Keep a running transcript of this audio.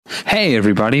Hey,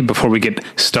 everybody. Before we get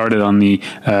started on the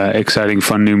exciting,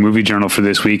 fun new movie journal for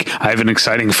this week, I have an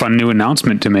exciting, fun new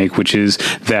announcement to make, which is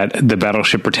that the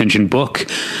Battleship Pretension book,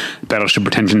 Battleship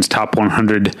Pretension's Top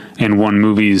 101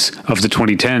 Movies of the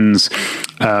 2010s,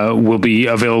 will be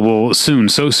available soon.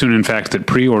 So soon, in fact, that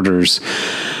pre-orders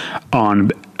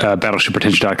on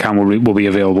battleshippretension.com will be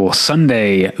available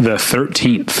Sunday the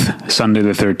 13th. Sunday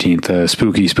the 13th,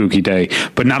 spooky day,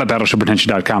 but not at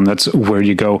battleshippretension.com. That's where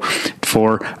you go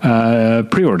for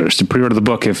pre-orders to pre-order the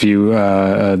book. If you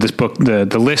this book,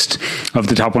 the list of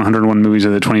the top 101 movies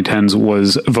of the 2010s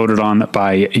was voted on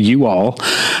by you all,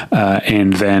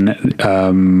 and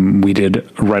then we did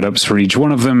write-ups for each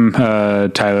one of them.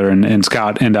 Tyler and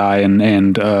Scott and I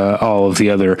and all of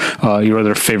the other your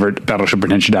other favorite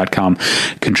battleshippretension.com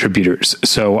contributors.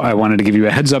 So I wanted to give you a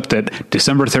heads up that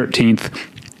December 13th,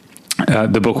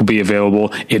 the book will be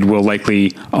available. It will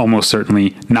likely, almost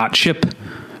certainly, not ship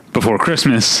before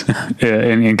Christmas,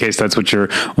 in case that's what you're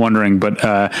wondering. But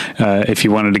if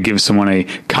you wanted to give someone a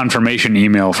confirmation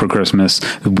email for Christmas,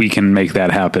 we can make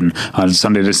that happen on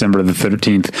Sunday, December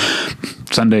 13th,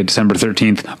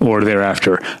 or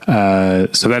thereafter.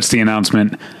 So that's the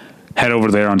announcement. Head over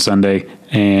there on Sunday,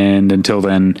 and until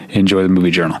then, enjoy the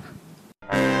movie journal.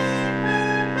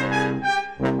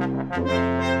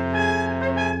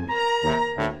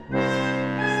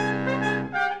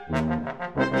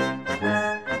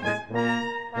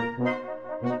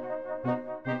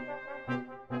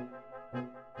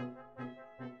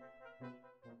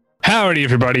 Howdy,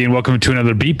 everybody, and welcome to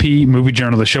another BP Movie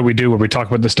Journal, the show we do where we talk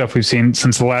about the stuff we've seen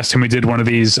since the last time we did one of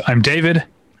these. I'm David.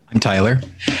 I'm Tyler.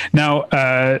 Now,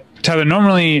 Tyler,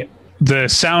 normally the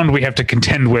sound we have to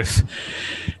contend with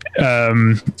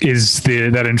is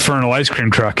that infernal ice cream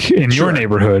truck in your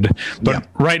neighborhood. But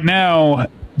right now,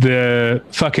 the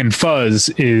fucking fuzz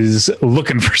is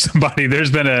looking for somebody.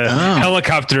 There's been a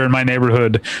helicopter in my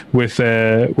neighborhood with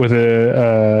a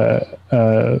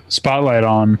spotlight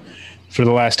on for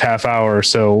the last half hour.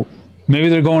 So maybe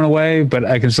they're going away, but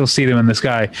I can still see them in the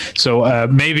sky. So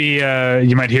maybe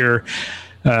you might hear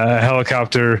a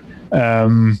helicopter.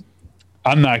 I'm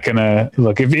not gonna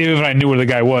look. If I knew where the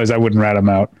guy was, I wouldn't rat him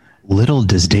out. Little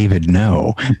does David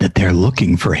know that they're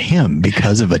looking for him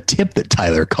because of a tip that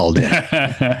Tyler called in.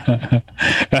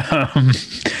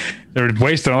 They're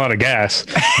wasting a lot of gas.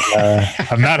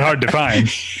 I'm not hard to find.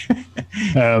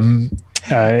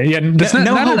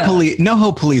 No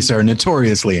Hope Police are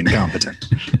notoriously incompetent.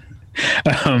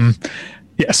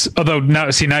 Yes, although now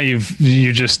what's the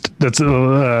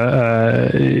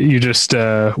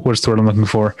word I'm looking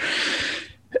for?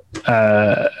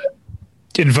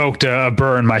 Invoked a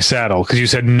burr in my saddle because you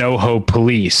said No Hope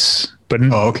Police, but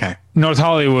okay. North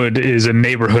Hollywood is a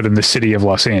neighborhood in the city of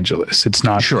Los Angeles. It's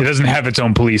not. Sure. It doesn't have its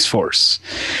own police force.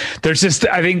 There's just.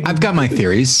 I think I've got my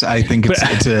theories. I think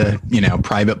it's a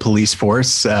private police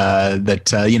force that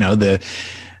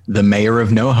the mayor of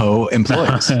NoHo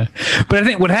employs. But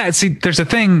I think there's a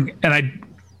thing, and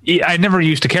I never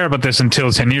used to care about this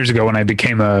until 10 years ago when I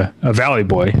became a Valley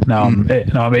boy. Now I'm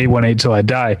 818 till I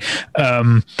die.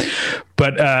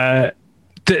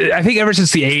 I think ever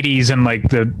since the 80s and like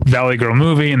the Valley Girl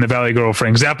movie and the Valley Girl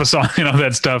Frank Zappa song and all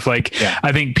that stuff, I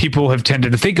think people have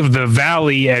tended to think of the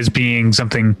Valley as being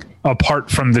something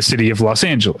apart from the city of Los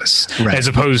Angeles, as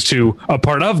opposed to a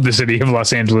part of the city of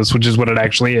Los Angeles, which is what it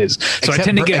actually is. So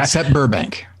except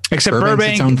Burbank. Except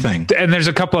Burbank, its own thing. And there's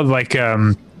a couple of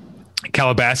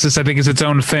Calabasas, I think, is its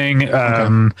own thing.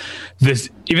 This,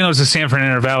 even though it's the San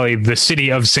Fernando Valley, the city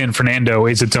of San Fernando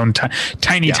is its own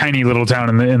tiny little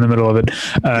town in the middle of it.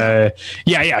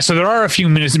 So there are a few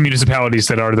municipalities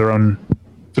that are their own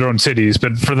cities,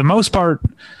 but for the most part,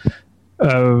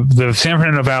 the San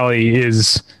Fernando Valley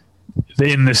is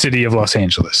in the city of Los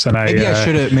Angeles. And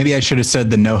maybe I should have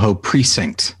said the NoHo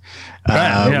precinct.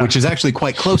 Which is actually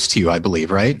quite close to you, I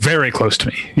believe, right? Very cose to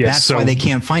me. Yes. That's why they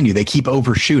can't find you. They keep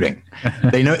overshooting.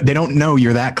 They don't know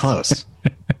you're that close.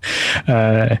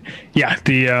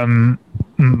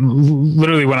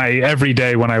 Literally every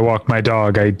day when I walk my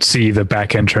dog, I see the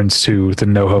back entrance to the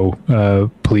NoHo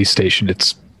police station.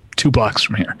 It's 2 blocks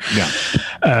from here. Yeah.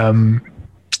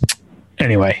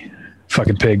 Anyway,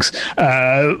 fucking pigs.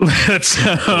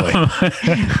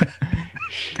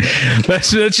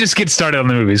 Let's just get started on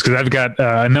the movies because I've got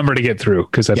a number to get through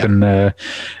because I've been I'm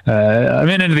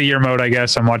in end of the year mode. I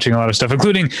guess I'm watching a lot of stuff,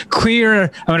 including clear.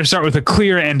 I'm going to start with a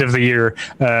clear end of the year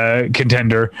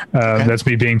contender. That's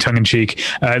me being tongue in cheek.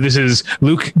 This is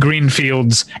Luke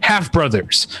Greenfield's Half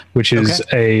Brothers, which is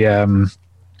a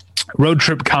road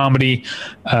trip comedy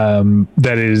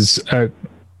that is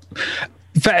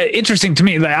interesting to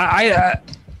me.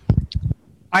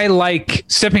 I like,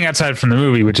 stepping outside from the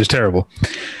movie, which is terrible,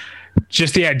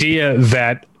 just the idea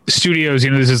that studios,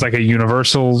 this is like a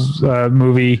Universal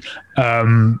movie,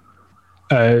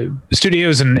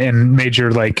 studios and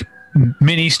major like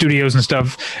mini studios and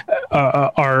stuff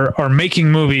are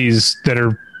making movies that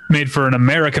are made for an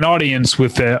American audience,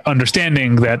 with the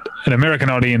understanding that an American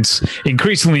audience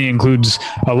increasingly includes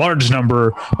a large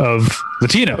number of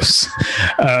Latinos.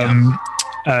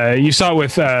 You saw it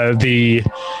with the.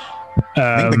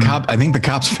 I think the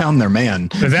cops found their man.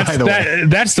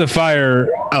 That's the fire.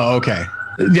 Oh, okay.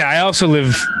 Yeah, I also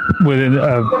live within.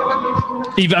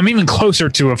 I'm even closer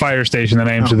to a fire station than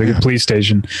I am to the police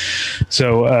station.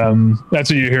 So that's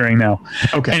what you're hearing now.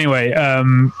 Okay. Anyway,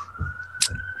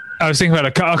 I was thinking about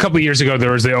a couple of years ago,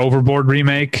 there was the Overboard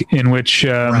remake in which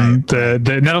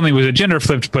the not only was it gender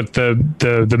flipped, but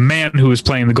the man who was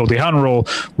playing the Goldie Hawn role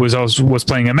was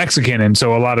playing a Mexican, and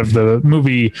so a lot of the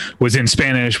movie was in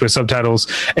Spanish with subtitles.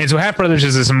 And so Half Brothers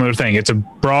is a similar thing. It's a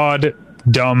broad,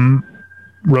 dumb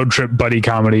road trip buddy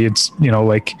comedy. It's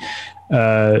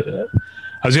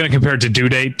I was going to compare it to Due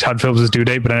Date, Todd Phillips' Due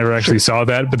Date, but I never actually saw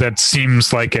that. But that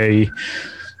seems like a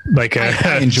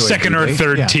second or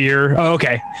third tier. Oh,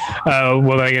 okay.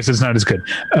 Well, I guess it's not as good.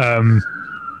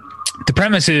 The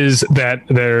premise is that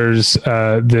there's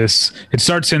it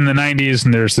starts in the 90s,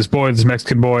 and there's this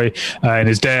Mexican boy, and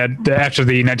his dad, after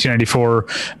the 1994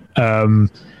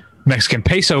 Mexican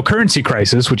peso currency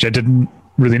crisis, which I didn't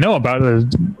really know about.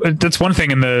 That's one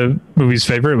thing in the movie's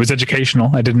favor. It was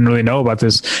educational. I didn't really know about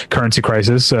this currency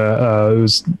crisis. It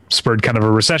was spurred kind of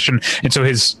a recession. And so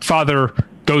his father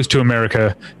goes to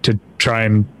America to try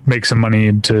and make some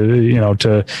money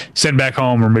to send back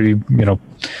home, or maybe,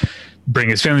 bring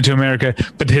his family to America.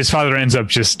 But his father ends up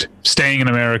just staying in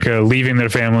America, leaving their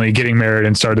family, getting married,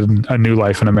 and started a new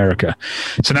life in America.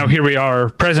 So now here we are,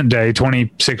 present day,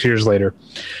 26 years later.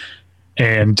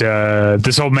 And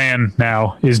this old man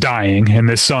now is dying, and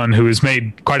this son, who has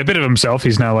made quite a bit of himself,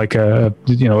 he's now like a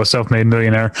self-made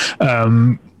millionaire,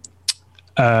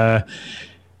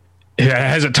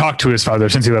 hasn't talked to his father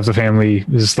since he left the family.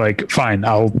 Is like, fine,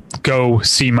 I'll go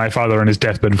see my father on his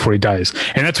deathbed before he dies.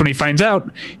 And that's when he finds out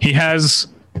he has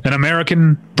an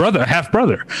American brother, half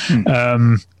brother.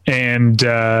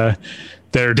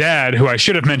 Their dad, who I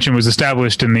should have mentioned was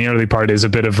established in the early part, is a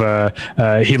bit of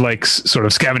he likes sort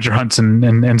of scavenger hunts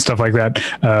and stuff like that.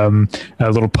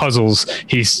 Little puzzles.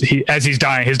 As he's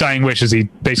dying, his dying wish is he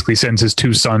basically sends his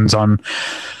two sons on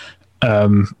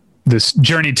this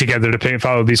journey together to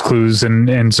follow these clues.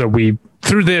 And so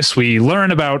through this, we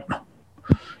learn about,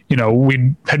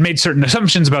 we had made certain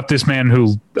assumptions about this man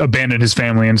who abandoned his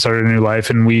family and started a new life.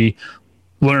 And we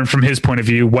learn from his point of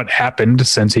view what happened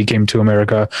since he came to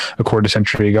America a quarter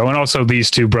century ago. And also these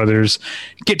two brothers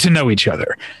get to know each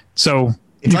other. So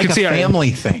it's like a family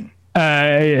thing.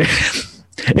 It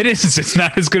is. It's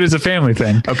not as good as a family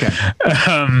thing. Okay.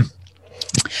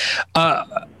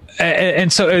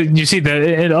 And so you see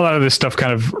that a lot of this stuff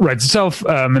kind of writes itself,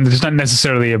 and it's not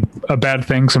necessarily a bad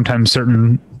thing. Sometimes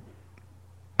certain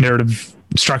narrative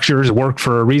structures work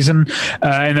for a reason,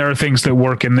 and there are things that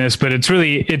work in this, but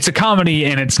it's a comedy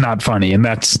and it's not funny, and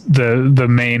that's the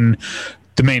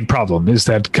main problem, is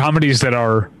that comedies that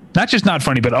are not just not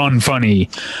funny but unfunny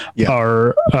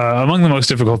are among the most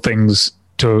difficult things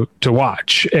to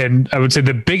watch. And I would say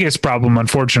the biggest problem,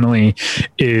 unfortunately,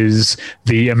 is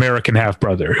the American half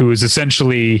brother, who is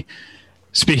essentially,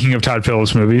 speaking of Todd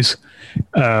Phillips movies,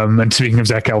 and speaking of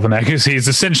Zach Galifianakis, he's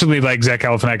essentially like Zach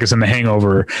Galifianakis in The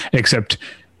Hangover, except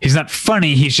he's not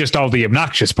funny. He's just all the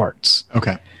obnoxious parts.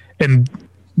 Okay. And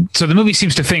so the movie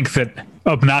seems to think that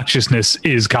obnoxiousness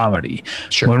is comedy.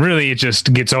 Sure. When really it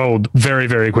just gets old very,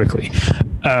 very quickly.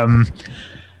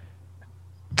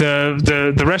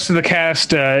 The rest of the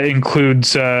cast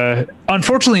includes,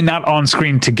 unfortunately not on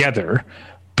screen together,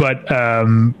 but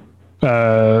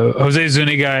Jose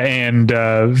Zuniga and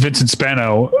Vincent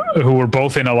Spano, who were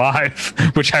both in Alive,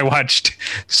 which I watched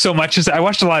so much. I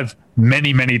watched Alive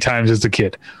many, many times as a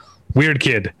kid. Weird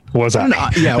kid was I.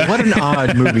 What an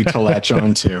odd movie to latch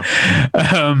on to.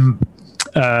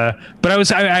 But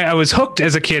I was hooked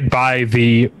as a kid by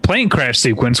the plane crash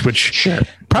sequence, which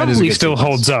probably still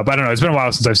holds up. I don't know. It's been a while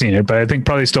since I've seen it, but I think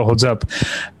probably still holds up.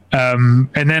 And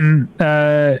then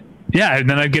I'd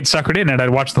get suckered in and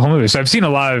I'd watch the whole movie. So I've seen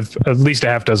Alive at least a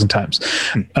half dozen times.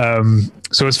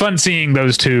 So it's fun seeing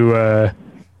those two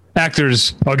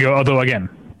actors. Although again,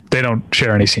 they don't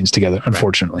share any scenes together,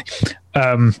 unfortunately.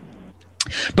 Right.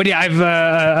 But yeah,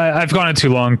 I've gone on too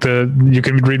long. You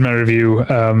can read my review.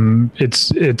 It's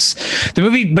the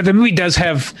movie, but the movie does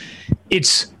have,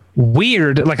 it's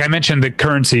weird. Like I mentioned, the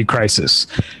currency crisis.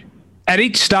 At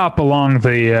each stop along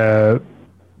the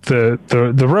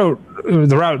the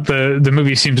route the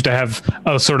movie seems to have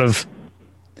a sort of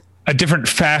a different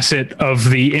facet of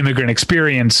the immigrant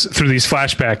experience through these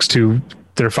flashbacks to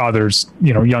their father's,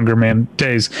 younger man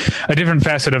days, a different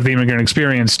facet of the immigrant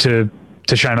experience to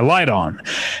shine a light on.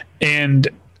 And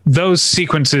those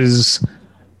sequences,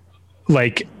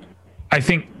 like, I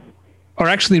think are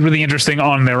actually really interesting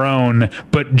on their own,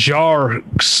 but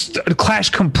clash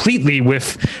completely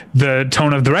with the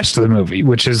tone of the rest of the movie,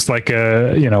 which is like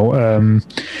it's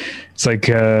like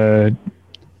a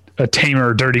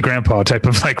tamer dirty grandpa type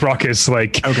of like raucous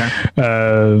comedy.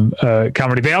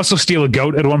 They also steal a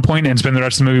goat at one point and spend the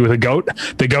rest of the movie with a goat.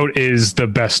 The goat is the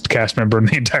best cast member in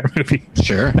the entire movie.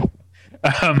 Sure.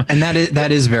 And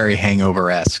that is very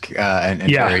Hangover-esque and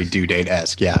very Due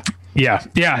Date-esque. Yeah.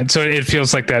 So it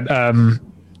feels like that.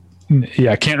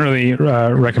 Can't really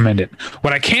recommend it.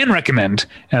 What I can recommend,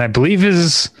 and I believe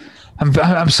is,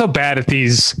 I'm so bad at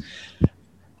these.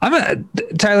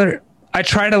 Tyler, I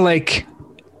try to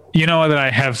that I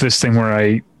have this thing where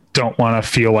I don't want to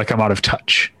feel like I'm out of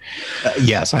touch.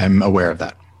 Yes, I'm aware of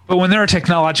that. But when there are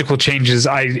technological changes,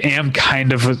 I am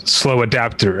kind of a slow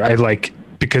adapter.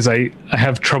 Because I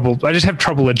have trouble. I just have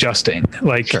trouble adjusting.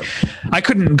 Sure. I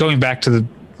couldn't, going back to the,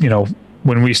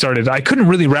 when we started, I couldn't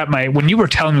really when you were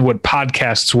telling me what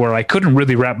podcasts were, I couldn't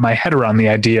really wrap my head around the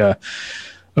idea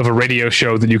of a radio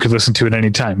show that you could listen to at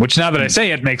any time, which now that I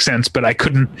say it makes sense, but I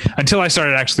couldn't until I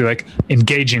started actually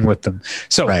engaging with them.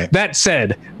 So That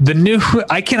said,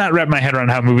 I cannot wrap my head around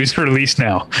how movies are released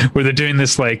now, where they're doing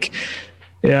this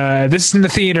this is in the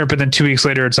theater, but then 2 weeks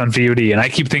later it's on VOD, and I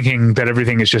keep thinking that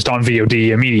everything is just on VOD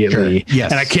immediately. Sure.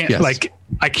 Yes. And I can't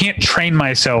I can't train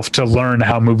myself to learn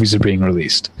how movies are being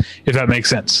released, if that makes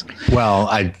sense. Well,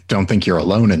 I don't think you're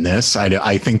alone in this.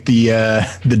 I think the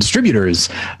distributors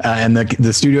and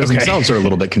the studios themselves are a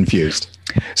little bit confused.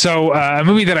 So a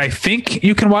movie that I think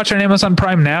you can watch on Amazon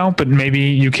Prime now, but maybe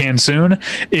you can soon,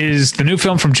 is the new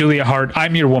film from Julia Hart,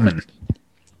 I'm Your Woman.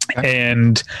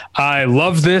 And I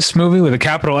love this movie with a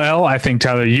capital L. I think,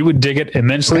 Tyler, you would dig it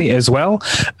immensely as well.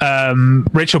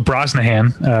 Rachel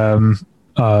Brosnahan,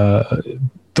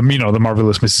 the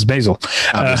marvelous Mrs. Maisel.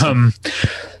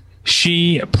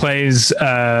 She plays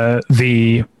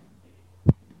the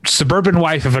suburban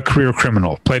wife of a career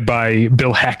criminal, played by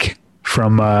Bill Heck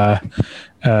from Ballad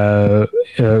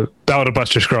of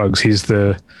Buster Scruggs. He's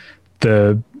the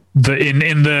girl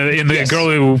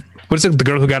who. What is it? The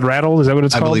Girl Who Got Rattled? Is that what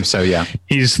it's called? I believe so. Yeah.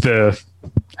 He's the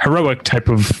heroic type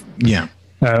of or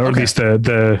at least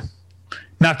the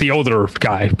not the older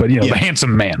guy, but the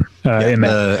handsome man in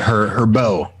that. Her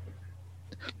beau,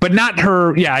 but not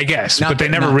her. Yeah, I guess. But they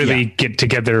never really get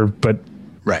together. But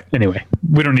anyway,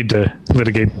 we don't need to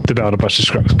litigate the Ballad of Buster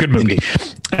Scruggs. Good movie.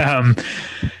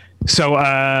 So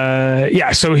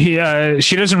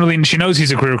she doesn't really, she knows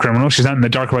he's a career criminal. She's not in the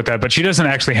dark about that, but she doesn't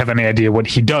actually have any idea what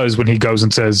he does when he goes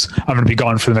and says, I'm going to be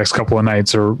gone for the next couple of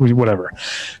nights or whatever.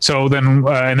 So then,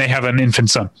 and they have an infant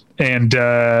son.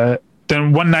 And,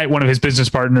 then one night, one of his business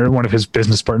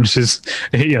partners is,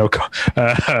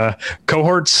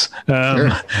 cohorts,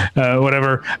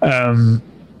 whatever,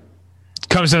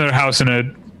 comes into their house in a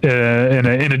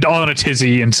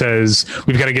tizzy and says,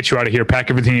 we've got to get you out of here. Pack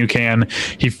everything you can.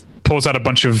 He pulls out a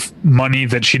bunch of money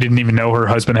that she didn't even know her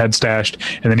husband had stashed.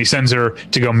 And then he sends her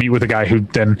to go meet with a guy who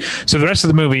then, so the rest of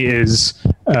the movie is,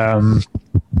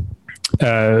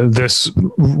 this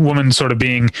woman sort of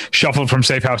being shuffled from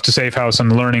safe house to safe house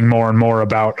and learning more and more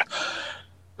about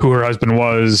who her husband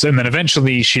was. And then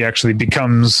eventually she actually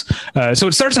becomes, so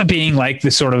it starts out being like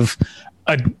this sort of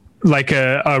a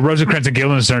Rosencrantz and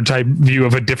Guildenstern type view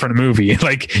of a different movie.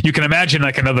 Like you can imagine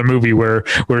another movie where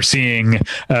we're seeing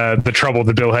the trouble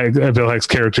that Bill Heck's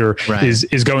character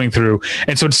is going through.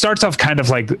 And so it starts off kind of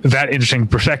like that interesting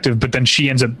perspective, but then she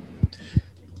ends up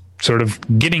sort of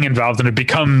getting involved and it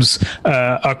becomes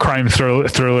a crime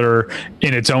thriller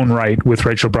in its own right with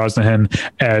Rachel Brosnahan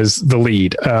as the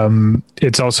lead.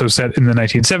 It's also set in the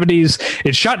 1970s.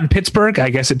 It's shot in Pittsburgh.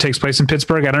 I guess it takes place in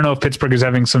Pittsburgh. I don't know if Pittsburgh is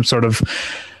having some sort of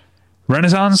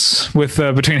renaissance with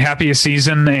between Happiest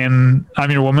Season and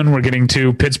I'm Your Woman. We're getting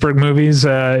 2 Pittsburgh movies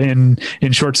in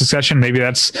short succession. Maybe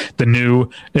that's the new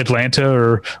Atlanta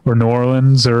or New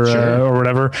Orleans or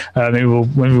whatever. Maybe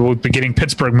we'll be getting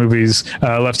Pittsburgh movies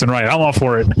left and right. I'm all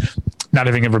for it. Not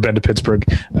having ever been to Pittsburgh.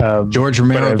 George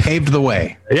Romero paved the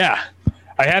way. Yeah,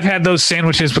 I have had those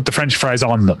sandwiches with the French fries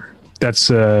on them. That's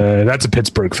a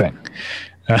Pittsburgh thing.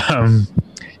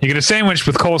 You get a sandwich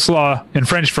with coleslaw and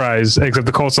French fries, except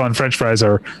the coleslaw and French fries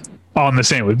are on the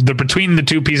sandwich. They're between the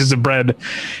 2 pieces of bread.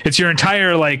 It's your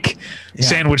entire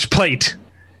sandwich plate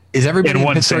Is everybody in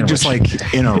Pittsburgh just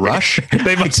like in a rush?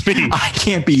 They must be. I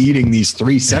can't be eating these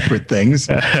 3 separate things.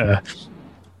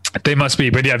 They must be.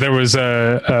 But yeah, there was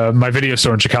my video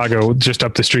store in Chicago, just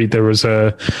up the street. There was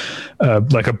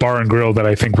like a bar and grill that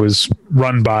I think was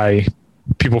run by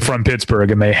people from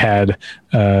Pittsburgh, and they had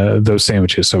those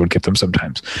sandwiches, so I would get them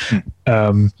sometimes.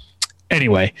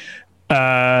 Anyway.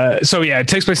 So yeah, it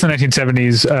takes place in the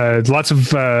 1970s. Lots of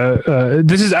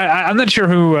this is I'm not sure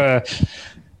who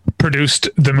produced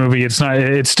the movie.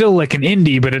 It's still like an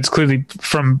indie, but it's clearly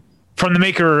from the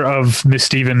maker of Miss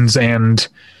Stevens and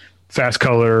Fast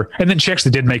Color, and then she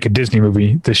actually did make a Disney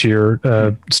movie this year,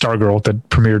 Stargirl, that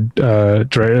premiered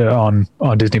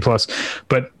on Disney Plus.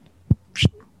 But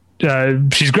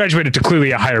she's graduated to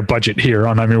clearly a higher budget here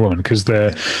on I'm Your Woman, because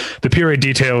the period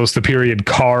details, the period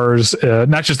cars,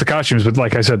 not just the costumes, but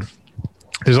like I said,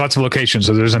 there's lots of locations.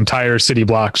 So there's entire city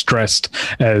blocks dressed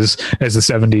as the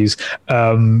 70s.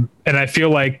 And I feel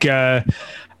like I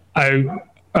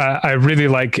really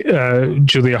like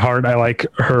Julia Hart. I like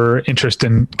her interest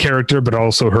in character, but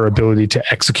also her ability to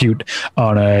execute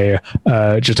on a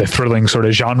just a thrilling sort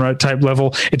of genre type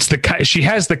level. She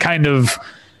has the kind of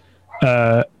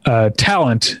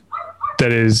talent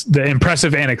that is the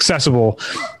impressive and accessible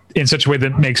in such a way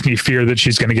that makes me fear that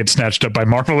she's going to get snatched up by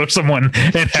Marvel or someone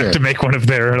and have to make one of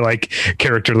their like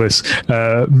characterless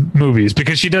movies,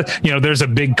 because she does, there's a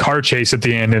big car chase at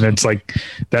the end, and it's like,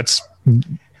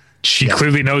 she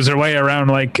clearly knows her way around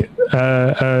like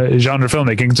genre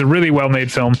filmmaking. It's a really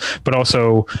well-made film, but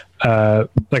also,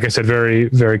 like I said, very,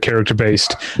 very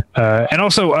character-based. And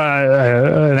also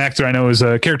an character I know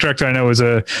is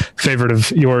a favorite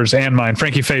of yours and mine.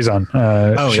 Frankie Faison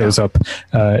shows up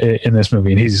in this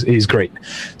movie, and he's great.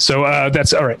 So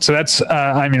that's all right. So that's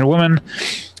I'm Your Woman.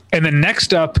 And then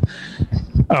next up,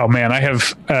 oh man, I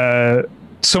have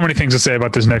so many things to say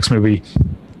about this next movie,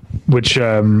 which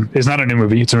is not a new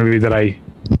movie. It's a movie that I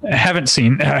hadn't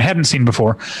seen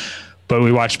before, but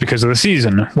we watched because of the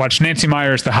season. Watched Nancy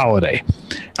Meyer's The Holiday,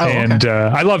 and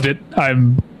I loved it.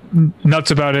 I'm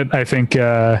nuts about it. I think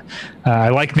I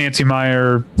like Nancy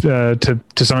Meyer to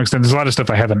some extent. There's a lot of stuff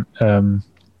I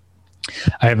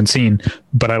haven't seen,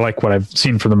 but I like what I've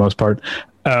seen for the most part.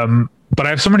 But I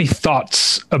have so many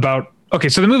thoughts about. Okay,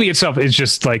 so the movie itself is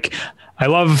just like, I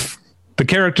love the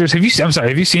characters. Have you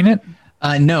seen it?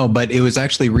 No, but it was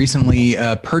actually recently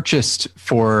purchased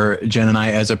for Jen and I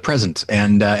as a present,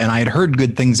 and I had heard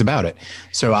good things about it.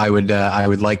 So I would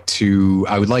like to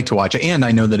watch it, and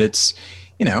I know that it's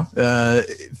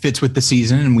fits with the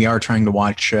season, and we are trying to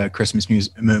watch Christmas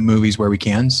movies where we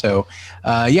can. So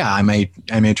I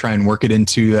may try and work it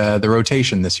into the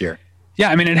rotation this year. Yeah,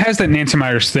 I mean, it has that Nancy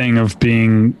Meyers thing of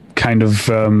being kind of.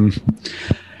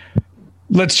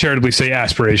 Let's charitably say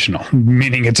aspirational,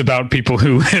 meaning it's about people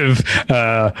who live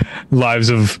lives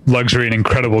of luxury and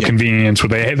incredible convenience,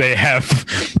 where they have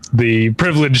the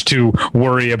privilege to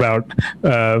worry about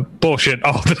bullshit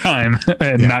all the time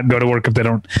and not go to work if they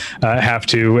don't have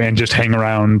to, and just hang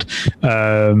around,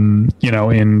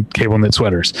 in cable knit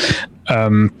sweaters.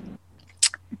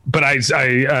 But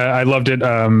I loved it.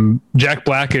 Jack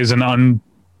Black is an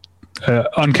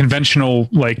unconventional,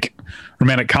 like,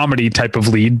 romantic comedy type of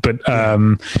lead, but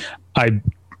I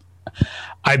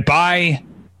buy,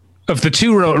 of the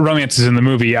two romances in the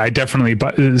movie, I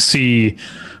definitely see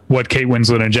what Kate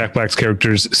Winslet and Jack Black's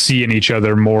characters see in each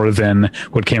other more than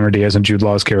what Cameron Diaz and Jude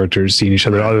Law's characters see in each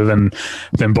other, other than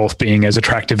them both being as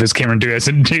attractive as Cameron Diaz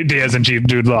and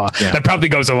Jude Law. Yeah. That probably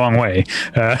goes a long way.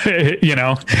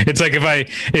 It's like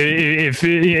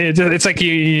it's like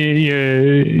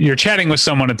you're chatting with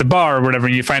someone at the bar or whatever,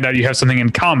 and you find out you have something in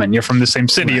common. You're from the same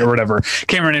city or whatever.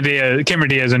 Cameron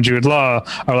Diaz and Jude Law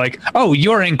are like, oh,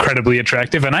 you're incredibly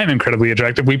attractive and I'm incredibly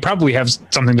attractive. We probably have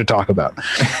something to talk about.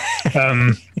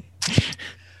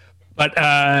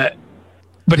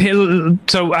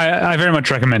 So I very much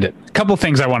recommend it. A couple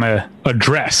things I want to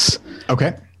address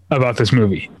about this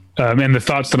movie, and the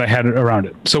thoughts that I had around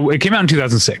it. So it came out in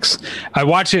 2006. I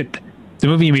watch it. The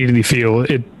movie immediately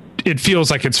it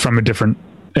feels like it's from a different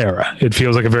era. It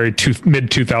feels like a very mid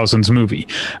 2000s movie.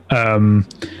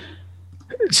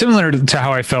 Similar to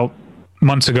how I felt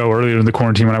months ago, earlier in the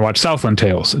quarantine, when I watched Southland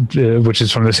Tales, which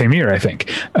is from the same year, I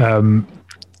think.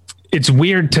 It's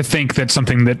weird to think that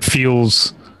something that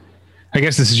feels, I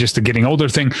guess this is just a getting older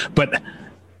thing, but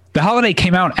The Holiday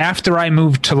came out after I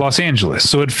moved to Los Angeles.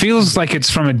 So it feels like it's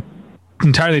from an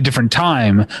entirely different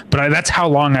time, but that's how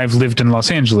long I've lived in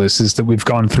Los Angeles, is that we've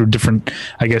gone through different,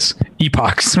 I guess,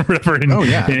 epochs or whatever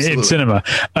in cinema.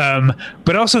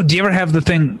 But also, do you ever have the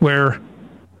thing where,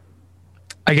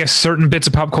 I guess, certain bits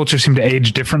of pop culture seem to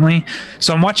age differently?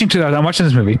 So I'm watching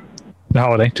this movie, The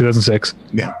Holiday, 2006.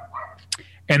 Yeah.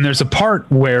 And there's a part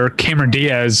where Cameron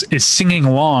Diaz is singing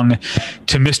along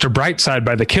to Mr. Brightside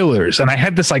by the Killers. And I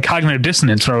had this like cognitive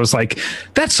dissonance where I was like,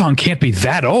 that song can't be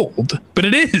that old, but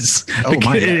it is. Oh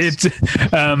my goodness.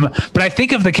 But I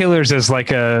think of the Killers as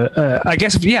like I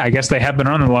guess they have been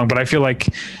around long, but I feel like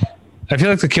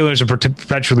the Killers are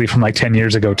perpetually from like 10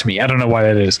 years ago to me. I don't know why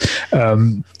that is.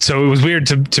 So it was weird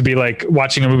to be like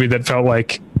watching a movie that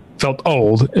felt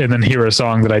old and then hear a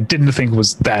song that I didn't think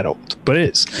was that old, but it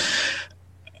is.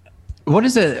 What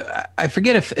is it? I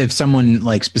forget if someone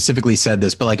like specifically said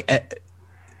this, but like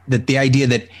that the idea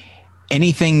that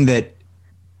anything that,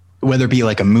 whether it be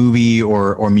like a movie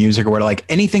or music or whatever, like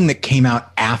anything that came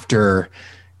out after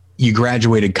you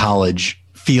graduated college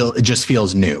it just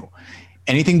feels new.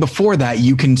 Anything before that,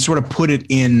 you can sort of put it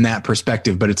in that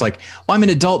perspective, but it's like, well, I'm an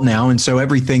adult now. And so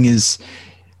everything is,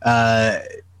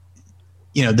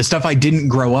 the stuff I didn't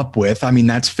grow up with. I mean,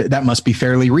 that must be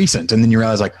fairly recent. And then you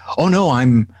realize like, oh no,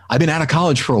 I've been out of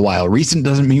college for a while. Recent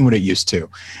doesn't mean what it used to,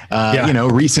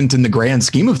 recent in the grand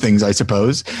scheme of things, I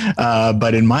suppose.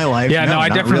 But in my life, I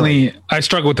definitely, really. I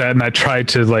struggle with that. And I try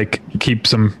to like keep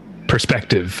some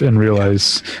perspective and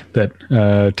realize that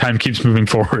time keeps moving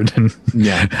forward and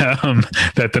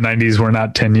that the 90s were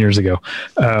not 10 years ago.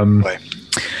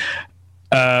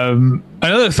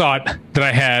 Another thought that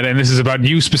I had, and this is about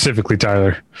you specifically,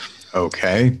 Tyler.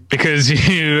 Okay. Because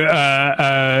you,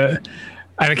 I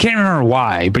can't remember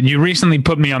why, but you recently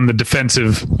put me on the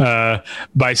defensive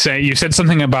by saying, you said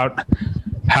something about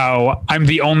how I'm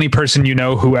the only person you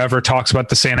know who ever talks about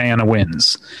the Santa Ana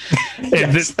Winds.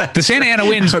 Yes, the Santa Ana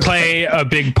Winds play a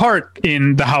big part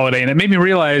in the holiday, and it made me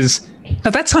realize,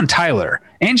 no, that's on Tyler.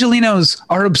 Angelinos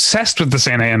are obsessed with the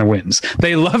Santa Ana Winds.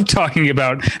 They love talking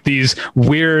about these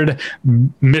weird,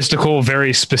 mystical,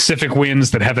 very specific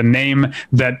winds that have a name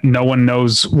that no one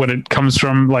knows what it comes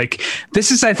from. Like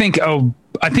this is, I think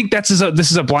this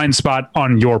is a blind spot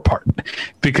on your part,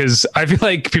 because I feel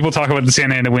like people talk about the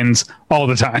Santa Ana Winds all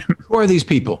the time. Who are these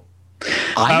people?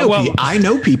 I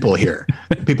know people here,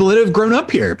 people that have grown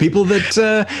up here, people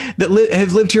that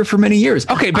have lived here for many years.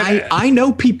 Okay, but I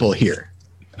know people here.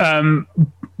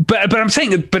 But I'm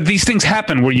saying, but these things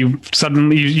happen where you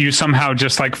suddenly you somehow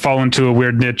just like fall into a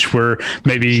weird niche where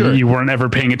maybe you weren't ever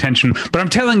paying attention. But I'm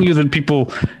telling you that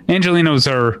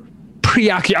Angelinos are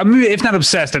preoccupied, if not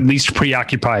obsessed, at least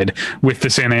preoccupied with the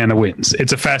Santa Ana Winds.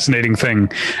 It's a fascinating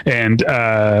thing, and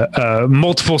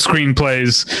multiple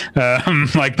screenplays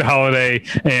like The Holiday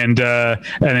and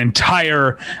an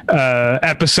entire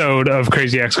episode of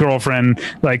Crazy Ex-Girlfriend.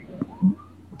 Like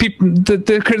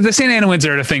the Santa Ana Winds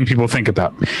are a thing people think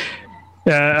about,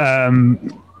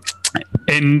 and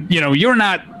you're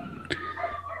not.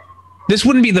 This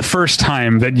wouldn't be the first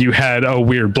time that you had a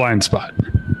weird blind spot,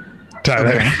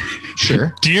 Tyler. Okay.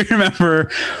 Sure. Do you remember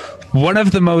one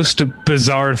of the most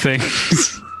bizarre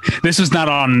things? This was not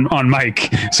on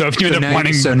mic. So if you end up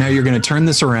wanting, so now you're going to turn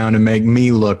this around and make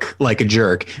me look like a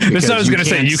jerk. That's what I was going to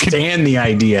say. You can stand the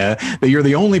idea that you're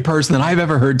the only person that I've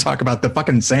ever heard talk about the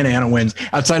fucking Santa Ana Winds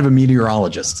outside of a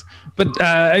meteorologist. But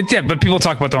but people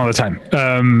talk about them all the time.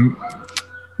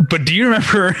 But do you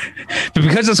remember,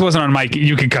 because this wasn't on mic,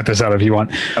 you can cut this out if you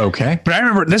want. Okay. But I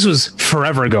remember this was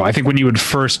forever ago. I think when you had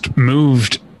first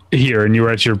moved here and you were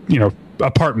at your,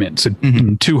 apartment, so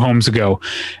 2 homes ago.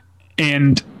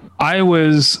 And I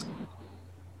was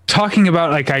talking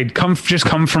about, like, I'd come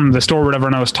from the store or whatever,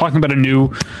 and I was talking about a new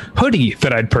hoodie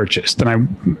that I'd purchased.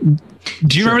 And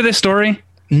do you remember this story?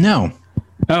 No.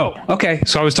 Oh, okay.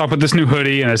 So I was talking about this new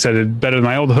hoodie, and I said it's better than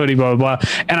my old hoodie, blah, blah, blah.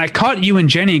 And I caught you and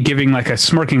Jenny giving like a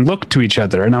smirking look to each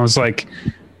other. And I was like,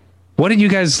 what are you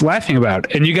guys laughing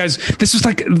about? And you guys, this was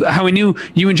like how we knew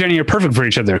you and Jenny are perfect for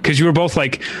each other, because you were both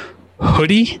like,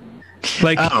 hoodie?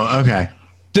 Like, oh, okay.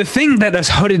 The thing that a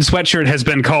hooded sweatshirt has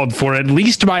been called for at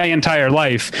least my entire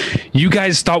life, you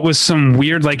guys thought was some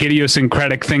weird, like,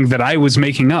 idiosyncratic thing that I was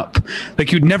making up.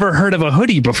 Like, you'd never heard of a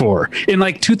hoodie before in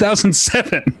like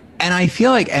 2007. And I feel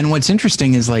like, and what's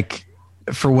interesting is, like,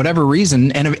 for whatever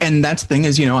reason, and that's the thing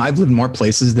is, I've lived more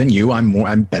places than you.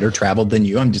 I'm better traveled than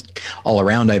you. I'm just all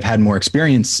around. I've had more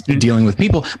experience dealing with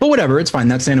people, but whatever, it's fine.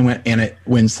 That's Santa Ana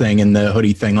Winds thing and the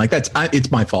hoodie thing. Like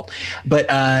it's my fault. But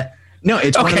no,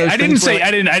 it's okay. One of those I didn't say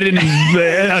like, I didn't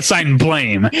assign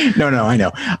blame. No, I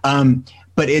know.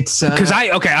 But it's because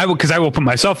I will put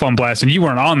myself on blast, and you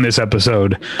weren't on this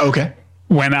episode. Okay.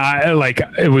 When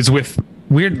it was with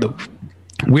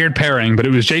weird pairing, but it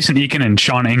was Jason Eakin and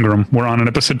Sean Ingram were on an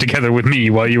episode together with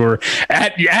me while you were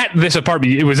at this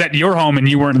apartment. It was at your home and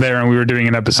you weren't there, and we were doing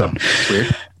an episode. Oh,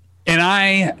 weird. And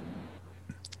I,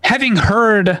 having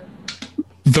heard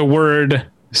the word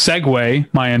segue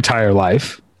my entire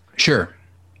life, sure,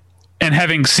 and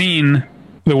having seen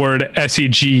the word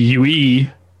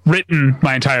SEGUE written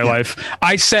my entire life.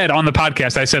 I said on the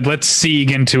podcast, I said, let's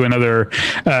siege into another,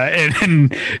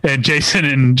 and Jason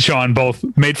and Sean both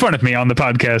made fun of me on the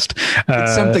podcast.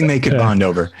 It's something they could bond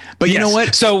over. But you know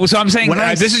what? So I'm saying,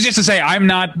 this is just to say I'm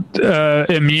not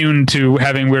immune to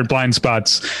having weird blind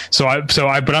spots.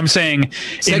 But I'm saying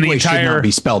Segway in the entire should not be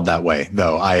spelled that way,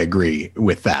 though. I agree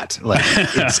with that. Like,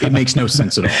 it makes no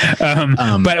sense at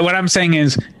all. But what I'm saying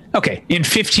is, okay, in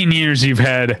 15 years, you've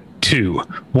had 2.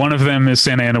 One of them is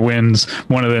Santa Ana Winds.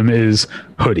 One of them is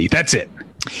Hoodie. That's it.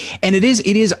 And it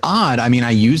is odd. I mean, I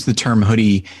use the term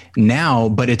hoodie now,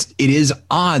 but it is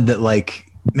odd that, like,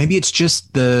 maybe it's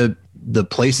just the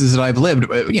places that I've lived,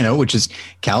 you know, which is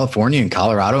California and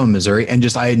Colorado and Missouri, and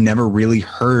just I had never really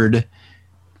heard.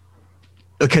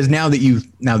 Because now that you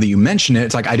mention it,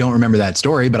 it's like I don't remember that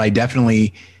story, but I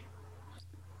definitely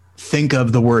think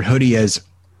of the word hoodie as,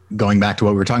 going back to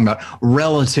what we were talking about,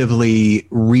 relatively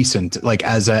recent, like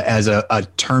as a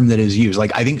term that is used.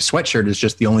 Like, I think sweatshirt is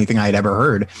just the only thing I had ever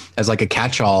heard as like a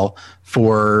catch-all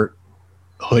for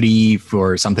hoodie,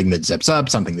 for something that zips up,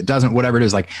 something that doesn't, whatever it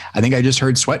is. Like, I think I just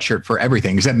heard sweatshirt for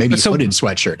everything, except maybe hooded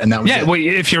sweatshirt. And that was it. Well,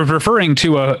 if you're referring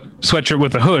to a sweatshirt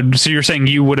with a hood, so you're saying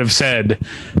you would have said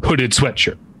hooded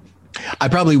sweatshirt. I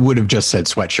probably would have just said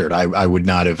sweatshirt. I would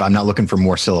not have. I'm not looking for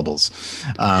more syllables.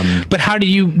 But how do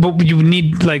you? But you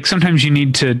need, like, sometimes you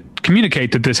need to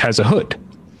communicate that this has a hood.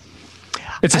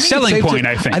 It's a selling point,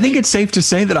 I think. I think it's safe to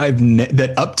say that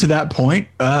that up to that point,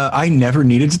 I never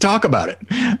needed to talk about it.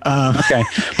 Okay,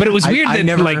 but it was weird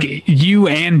that like you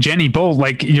and Jenny both,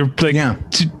 like, you're like, yeah.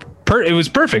 It was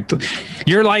perfect.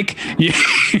 You're like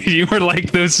you were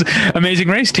like those Amazing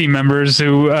Race team members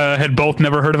who had both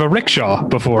never heard of a rickshaw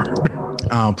before.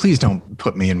 Oh, please don't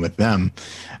put me in with them.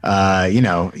 You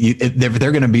know, if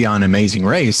they're going to be on Amazing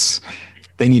Race,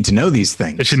 they need to know these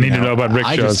things. They should need to know about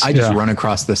rickshaws. I just run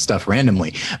across this stuff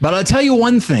randomly. But I'll tell you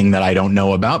one thing that I don't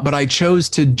know about, but I chose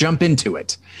to jump into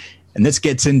it. And this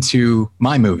gets into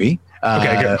my movie,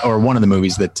 or one of the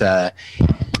movies that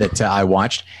I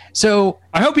watched. So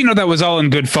I hope you know that was all in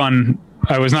good fun.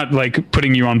 I was not like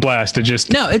putting you on blast.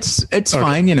 It's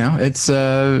fine. You know, it's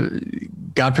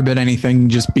God forbid anything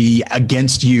just be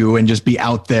against you and just be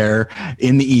out there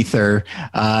in the ether.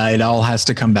 It all has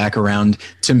to come back around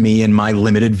to me and my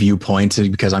limited viewpoint,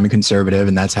 because I'm a conservative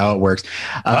and that's how it works.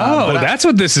 That's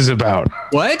what this is about.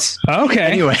 What? Okay.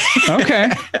 Anyway. Okay.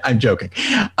 I'm joking.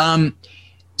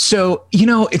 So, you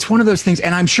know, it's one of those things,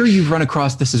 and I'm sure you've run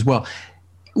across this as well.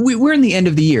 We're in the end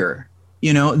of the year.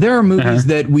 You know, there are movies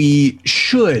that we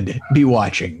should be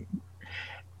watching,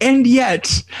 and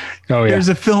yet there's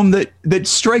a film that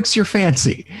strikes your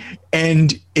fancy,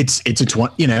 and it's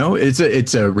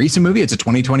a recent movie. It's a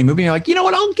 2020 movie. And you're like, you know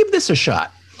what? I'll give this a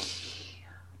shot.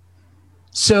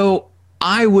 So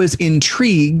I was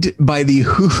intrigued by the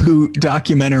Hulu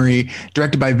documentary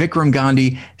directed by Vikram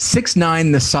Gandhi,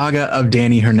 6ix9ine: The Saga of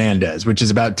Danny Hernandez, which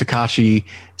is about Tekashi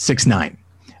 6ix9ine.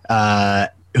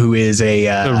 Who is the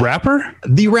rapper?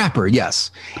 The rapper,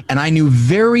 yes. And I knew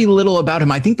very little about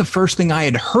him. I think the first thing I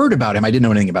had heard about him, I didn't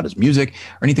know anything about his music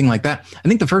or anything like that. I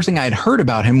think the first thing I had heard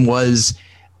about him was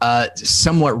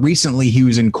somewhat recently he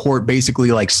was in court,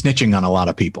 basically like snitching on a lot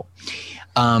of people.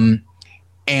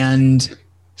 And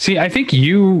see, I think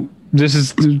this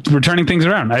is returning things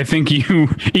around. I think you,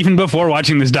 even before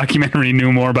watching this documentary,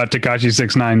 knew more about Tekashi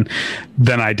 6ix9ine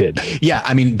than I did. Yeah,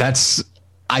 I mean,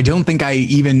 I don't think I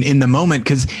even in the moment,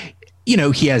 because, you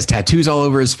know, he has tattoos all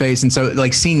over his face. And so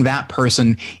like seeing that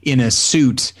person in a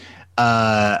suit, you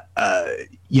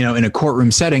know, in a courtroom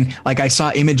setting, like I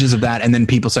saw images of that and then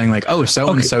people saying like, oh,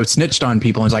 so-and-so snitched on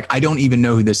people. And it's like, I don't even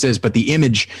know who this is, but the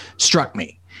image struck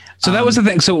me. So that was the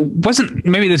thing. So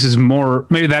maybe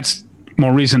that's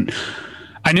more recent.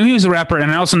 I knew he was a rapper,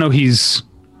 and I also know he's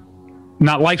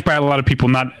not liked by a lot of people,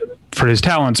 not for his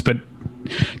talents, but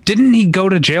didn't he go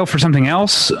to jail for something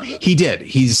else? He did.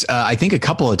 He's, I think, a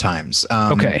couple of times.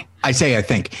 Okay. I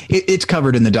think it's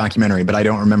covered in the documentary, but I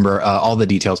don't remember all the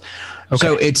details. Okay.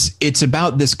 So it's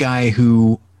about this guy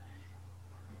who,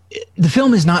 the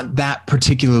film is not that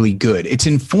particularly good. It's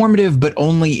informative, but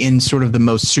only in sort of the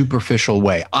most superficial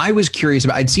way. I was curious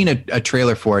about, I'd seen a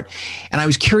trailer for it, and I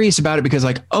was curious about it because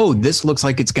like, oh, this looks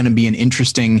like it's going to be an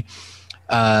interesting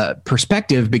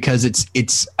perspective, because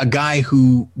it's a guy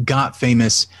who got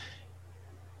famous.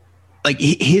 Like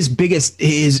his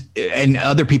and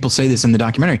other people say this in the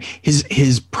documentary,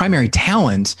 his primary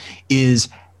talent is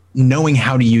knowing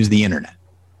how to use the internet,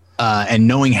 and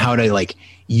knowing how to like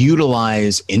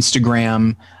utilize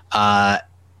Instagram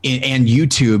and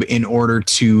YouTube in order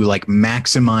to like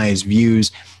maximize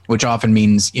views, which often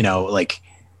means, you know, like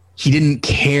he didn't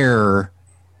care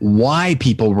why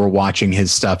people were watching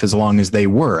his stuff as long as they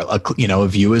were. A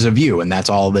view is a view, and that's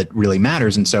all that really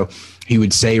matters. And so he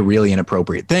would say really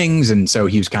inappropriate things, and so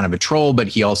he was kind of a troll, but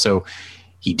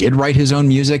he did write his own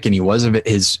music, and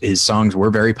his songs were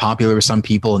very popular with some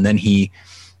people. And then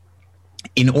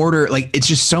it's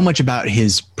just so much about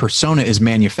his persona is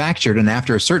manufactured. And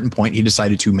after a certain point, he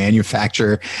decided to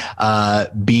manufacture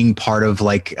being part of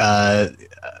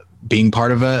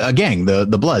a gang,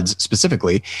 the Bloods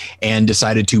specifically, and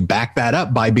decided to back that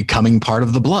up by becoming part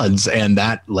of the Bloods. And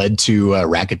that led to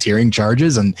racketeering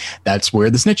charges. And that's where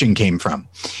the snitching came from.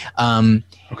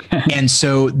 Okay. And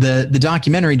so the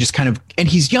documentary just kind of, and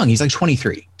he's young, he's like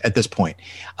 23 at this point.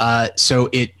 So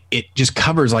it just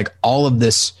covers like all of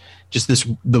this,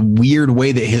 the weird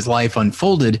way that his life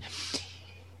unfolded.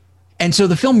 And so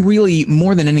the film really,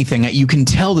 more than anything, you can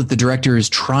tell that the director is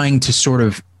trying to sort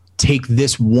of take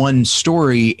this one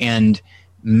story and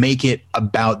make it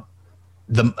about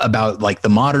like the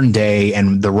modern day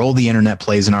and the role the internet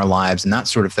plays in our lives and that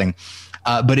sort of thing.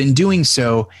 But in doing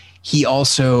so, he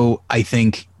also, I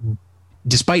think,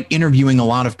 despite interviewing a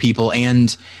lot of people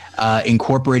and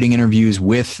incorporating interviews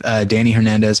with Danny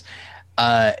Hernandez,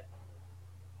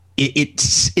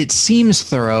 it seems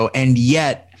thorough, and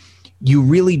yet you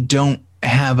really don't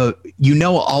have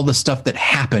all the stuff that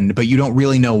happened, but you don't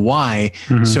really know why.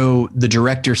 Mm-hmm. So the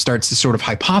director starts to sort of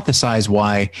hypothesize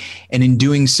why. And in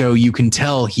doing so, you can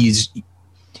tell it's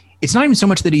not even so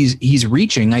much that he's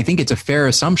reaching. I think it's a fair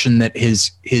assumption that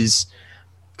his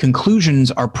conclusions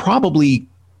are probably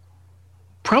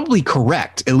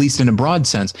correct, at least in a broad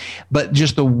sense, but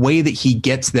just the way that he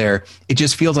gets there, it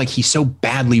just feels like he so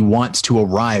badly wants to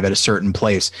arrive at a certain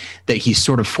place that he's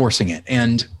sort of forcing it.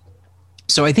 And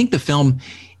so I think the film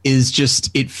is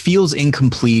it feels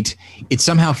incomplete. It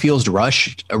somehow feels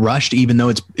rushed, even though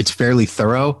it's fairly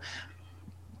thorough.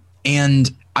 And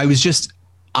I was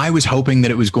hoping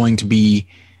that it was going to be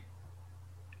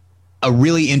a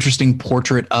really interesting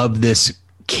portrait of this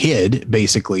kid,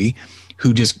 basically,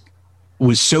 who just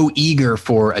was so eager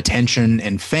for attention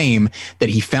and fame that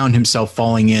he found himself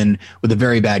falling in with a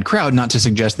very bad crowd. Not to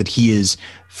suggest that he is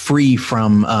free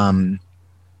from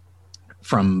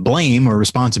blame or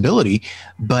responsibility,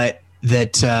 but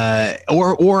that,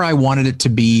 or I wanted it to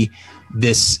be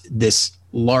this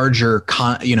larger,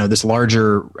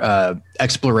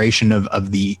 exploration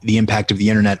of the impact of the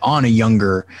internet on a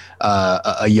younger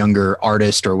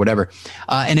artist or whatever.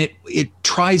 And it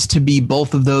tries to be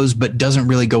both of those, but doesn't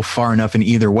really go far enough in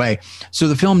either way. So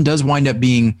the film does wind up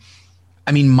being,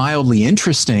 mildly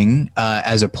interesting,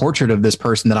 as a portrait of this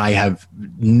person that I have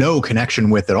no connection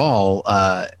with at all.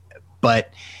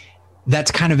 But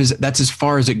that's that's as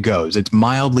far as it goes. It's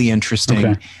mildly interesting,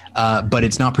 okay. But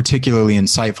it's not particularly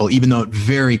insightful, even though it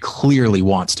very clearly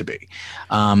wants to be.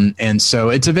 And so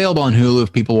it's available on Hulu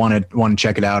if people want to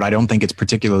check it out. I don't think it's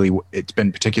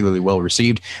been particularly well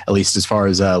received, at least as far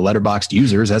as Letterboxd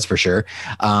users, that's for sure.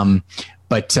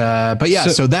 But yeah,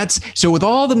 so with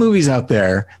all the movies out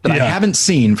there that I haven't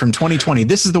seen from 2020,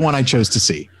 this is the one I chose to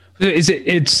see.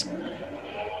 It's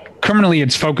criminally,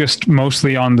 it's focused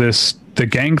mostly on the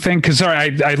gang thing. Because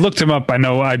sorry, I looked him up. I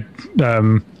know I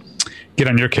get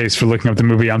on your case for looking up the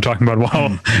movie I'm talking about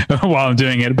while I'm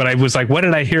doing it. But I was like, what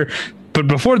did I hear? But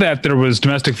before that, there was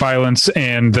domestic violence,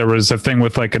 and there was a thing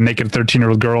with like a naked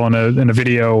 13-year-old girl in a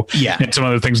video, and some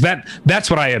other things. That's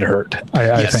what I had heard.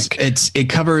 I think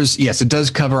it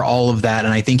does cover all of that,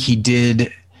 and I think he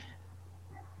did.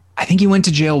 I think he went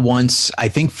to jail once, I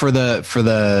think for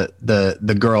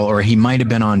the girl, or he might have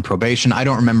been on probation. I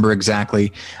don't remember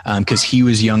exactly, because he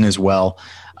was young as well.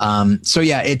 So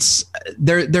yeah,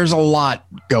 there's a lot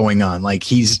going on. Like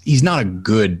he's not a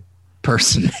good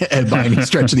person by any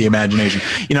stretch of the imagination.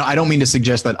 I don't mean to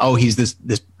suggest that, he's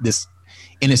this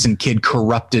innocent kid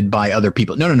corrupted by other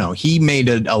people. No. He made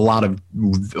a lot of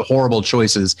horrible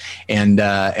choices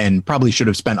and probably should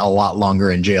have spent a lot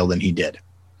longer in jail than he did.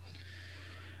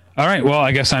 All right. Well,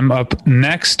 I guess I'm up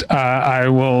next. I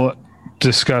will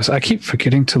discuss. I keep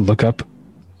forgetting to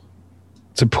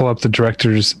pull up the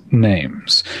directors'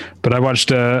 names, but I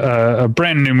watched a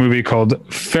brand new movie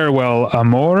called Farewell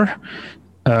Amor,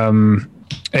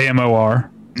 AMOR.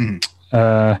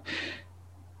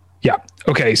 Yeah.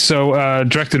 Okay. So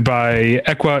directed by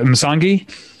Ekwa Msangi,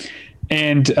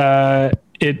 and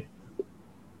it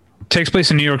takes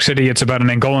place in New York City. It's about an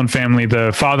Angolan family.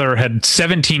 The father had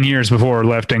 17 years before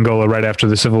left Angola, right after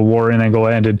the civil war in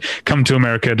Angola ended, come to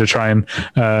America to try and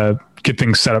get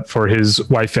things set up for his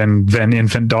wife and then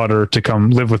infant daughter to come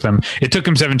live with him. It took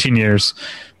him 17 years,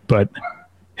 but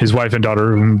his wife and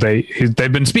daughter, whom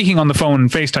they've been speaking on the phone,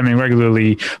 FaceTiming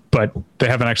regularly, but they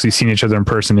haven't actually seen each other in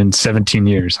person in 17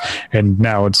 years. And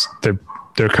now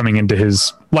they're coming into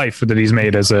his life that he's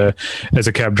made as a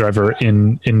cab driver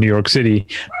in New York City.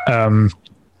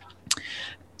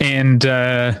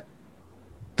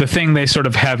 The thing they sort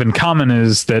of have in common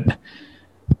is that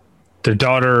their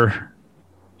daughter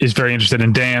is very interested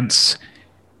in dance.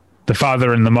 The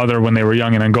father and the mother, when they were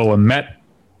young in Angola, met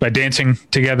by dancing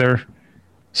together.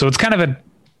 So it's kind of a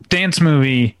dance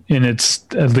movie in its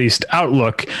at least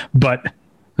outlook, but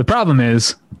the problem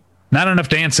is not enough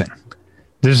dancing.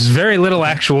 There's very little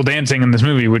actual dancing in this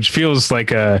movie, which feels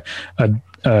like a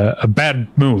bad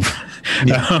move.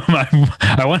 Yeah.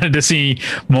 I wanted to see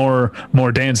more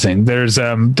dancing. There's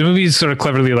the movie's sort of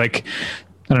cleverly, like,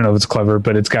 I don't know if it's clever,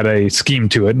 but it's got a scheme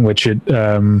to it in which it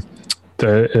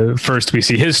first we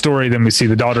see his story, then we see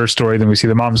the daughter's story, then we see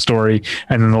the mom's story,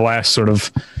 and then the last sort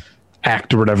of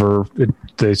act or whatever,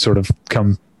 they sort of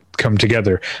come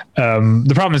together.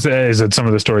 The problem is that some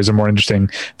of the stories are more interesting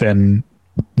than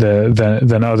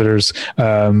others.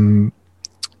 But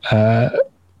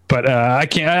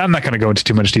I'm not going to go into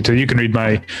too much detail. You can read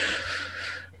I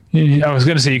was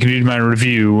going to say you can read my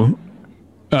review.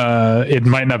 It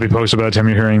might not be posted by the time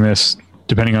you're hearing this,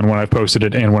 depending on when I posted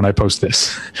it and when I post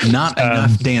this. Not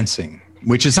enough dancing,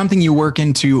 which is something you work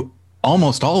into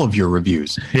almost all of your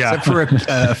reviews. Yeah. Except for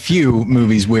a few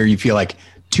movies where you feel like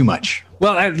too much.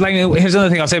 Well, here's another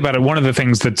thing I'll say about it. One of the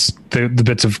things that's the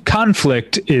bits of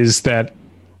conflict is that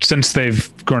since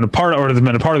they've grown apart or they've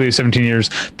been a part of these 17 years,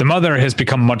 the mother has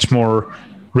become much more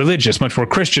religious, much more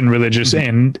Christian religious,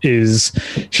 and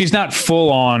she's not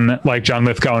full on like John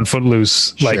Lithgow in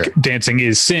Footloose, like sure, dancing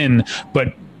is sin,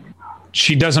 but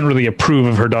she doesn't really approve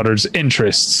of her daughter's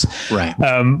interests. Right.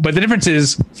 But the difference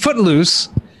is Footloose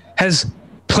has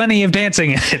plenty of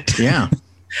dancing in it. Yeah.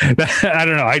 I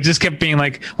don't know. I just kept being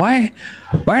like, why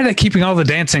are they keeping all the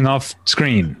dancing off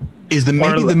screen? Is the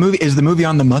movie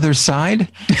on the mother's side?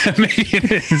 Maybe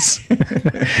it is.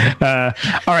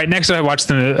 All right. Next, I watched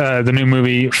the new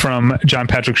movie from John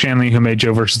Patrick Shanley, who made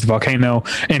Joe versus the Volcano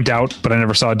and Doubt, but I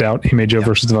never saw Doubt. He made Joe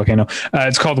versus the Volcano.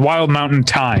 It's called Wild Mountain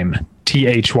Thyme.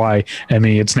 Thyme.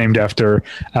 It's named after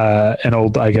an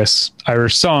old, I guess,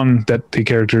 Irish song that the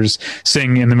characters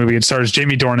sing in the movie. It stars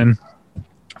Jamie Dornan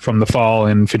from The Fall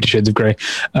and 50 Shades of Grey,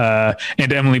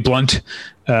 and Emily Blunt.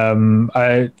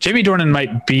 Jamie Dornan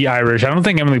might be Irish. I don't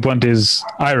think Emily Blunt is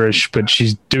Irish, but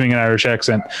she's doing an Irish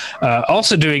accent.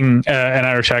 Also doing an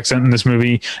Irish accent in this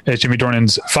movie is Jamie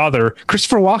Dornan's father,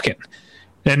 Christopher Walken.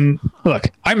 And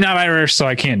look, I'm not Irish, so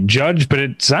I can't judge, but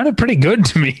it sounded pretty good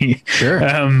to me. Sure.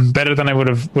 Better than I would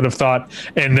have thought.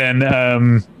 And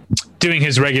then doing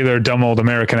his regular dumb old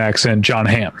American accent, John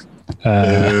Hamm.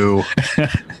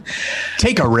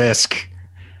 Take a risk.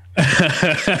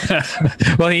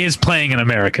 Well, he is playing an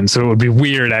American, so it would be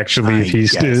weird actually if he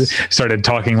started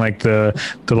talking like the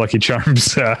Lucky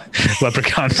Charms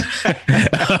leprechaun.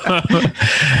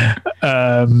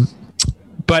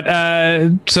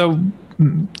 So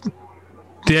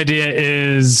the idea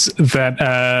is that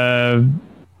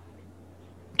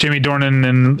Jamie Dornan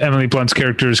and Emily Blunt's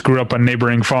characters grew up on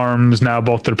neighboring farms. Now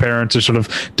both their parents are sort of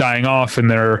dying off,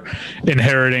 and they're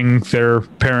inheriting their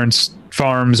parents'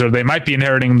 farms, or they might be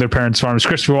inheriting their parents' farms.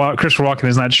 Christopher Walken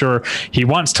is not sure. He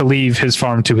wants to leave his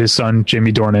farm to his son,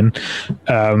 Jamie Dornan,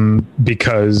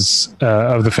 because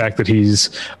of the fact that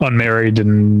he's unmarried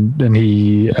and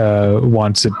he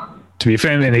wants it to be a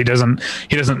family, and he doesn't,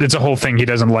 it's a whole thing. He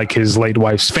doesn't like his late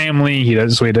wife's family. He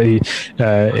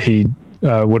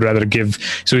would rather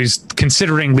give. So he's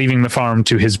considering leaving the farm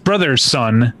to his brother's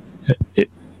son,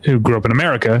 who grew up in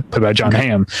America, played by John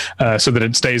Hamm, so that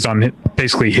it stays on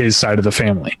basically his side of the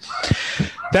family.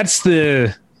 That's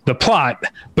the plot,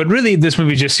 but really this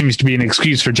movie just seems to be an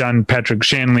excuse for John Patrick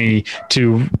Shanley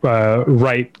to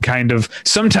write kind of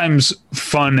sometimes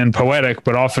fun and poetic,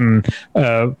 but often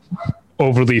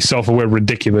overly self-aware,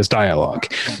 ridiculous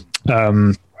dialogue.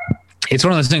 It's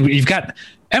one of those things where you've got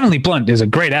Emily Blunt is a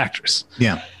great actress.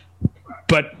 Yeah.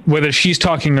 But whether she's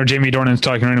talking or Jamie Dornan's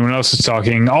talking or anyone else is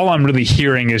talking, all I'm really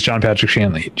hearing is John Patrick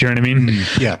Shanley. Do you know what I mean?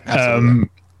 Yeah, absolutely.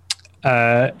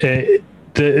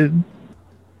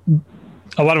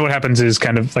 A lot of what happens is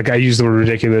kind of like, I used the word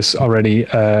ridiculous already.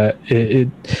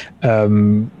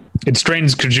 It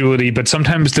strains credulity, but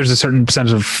sometimes there's a certain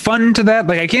sense of fun to that.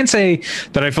 Like, I can't say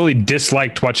that I fully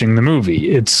disliked watching the movie.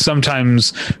 It's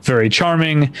sometimes very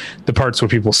charming. The parts where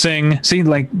people sing,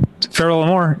 like Farrell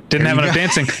Moore didn't have enough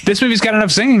dancing. This movie's got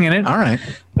enough singing in it. All right.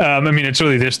 It's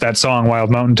really just that song Wild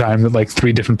Mountain Thyme that like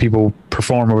 3 different people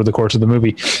perform over the course of the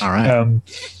movie. All right.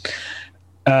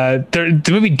 The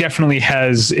movie definitely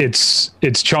has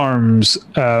its charms,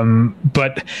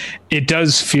 but it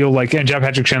does feel like, and John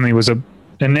Patrick Shanley was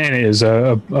is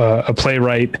a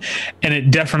playwright, and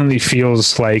it definitely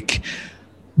feels like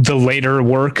the later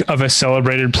work of a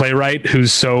celebrated playwright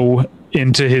who's so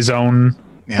into his own,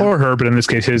 or her, but in this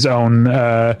case his own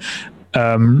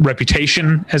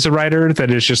reputation as a writer, that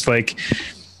is just like,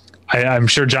 I'm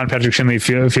sure John Patrick Shanley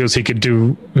feels he could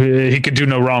do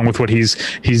no wrong with what he's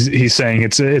saying.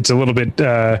 It's a little bit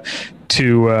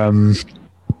too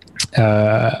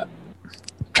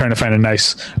trying to find a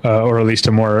nice or at least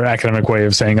a more academic way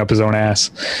of saying up his own ass.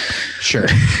 Sure,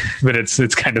 but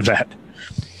it's kind of that.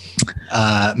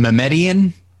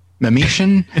 Memetian.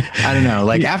 I don't know.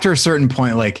 Like after a certain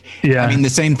point, like, I mean, the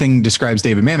same thing describes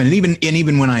David Mamet. And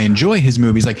even when I enjoy his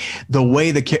movies, like the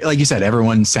way like you said,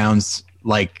 everyone sounds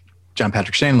like John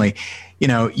Patrick Shanley. You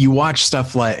know, you watch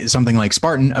stuff like something like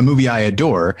Spartan, a movie I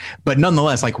adore, but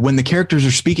nonetheless, like when the characters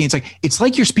are speaking, it's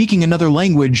like you're speaking another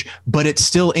language, but it's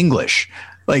still English.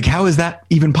 Like, how is that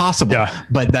even possible? Yeah.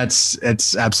 But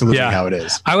it's absolutely how it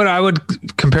is. I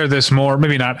would compare this more,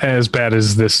 maybe not as bad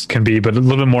as this can be, but a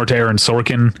little bit more to Aaron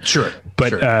Sorkin. Sure.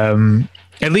 But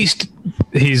at least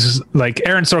he's like,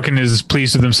 Aaron Sorkin is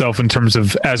pleased with himself in terms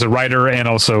of as a writer and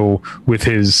also with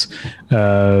his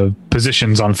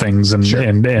positions on things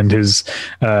and his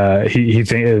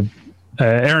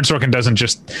Aaron Sorkin doesn't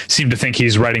just seem to think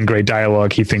he's writing great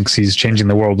dialogue. He thinks he's changing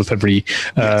the world with every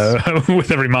with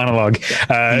every monologue.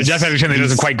 John Patrick Shanley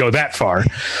doesn't quite go that far.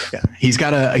 Yeah. He's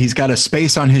got a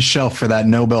space on his shelf for that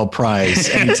Nobel Prize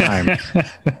anytime.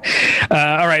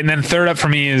 All right, and then third up for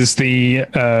me is the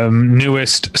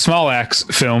newest Small Axe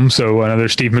film. So another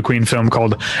Steve McQueen film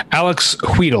called Alex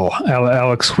Wheatle.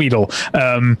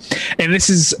 And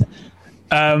this is,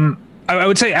 I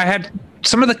would say I had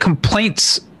some of the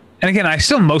complaints. And again, I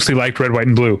still mostly liked Red, White,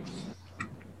 and Blue.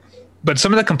 But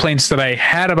some of the complaints that I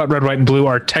had about Red, White, and Blue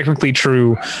are technically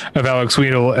true of Alex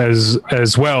Wheatle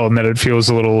as well, in that it feels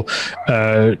a little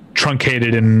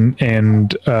truncated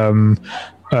and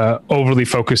overly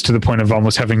focused to the point of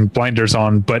almost having blinders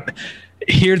on. But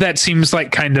here that seems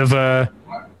like kind of an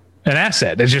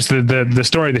asset. It's just the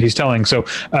story that he's telling. So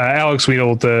Alex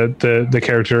Wheatle, the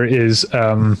character, is...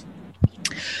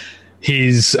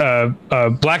 he's a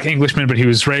black Englishman, but he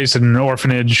was raised in an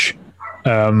orphanage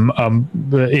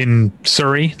in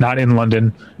Surrey, not in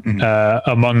London,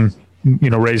 among,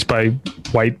 raised by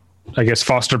white, I guess,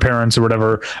 foster parents or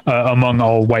whatever, among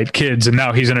all white kids. And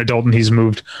now he's an adult and he's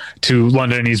moved to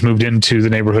London and he's moved into the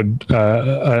neighborhood,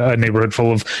 a neighborhood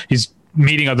full of, he's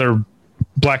meeting other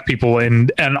black people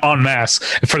and en masse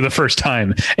for the first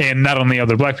time. And not only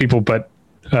other black people, but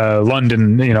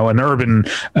London, an urban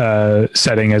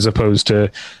setting as opposed to,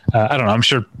 I don't know, I'm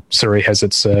sure Surrey has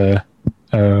its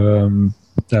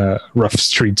rough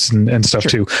streets and stuff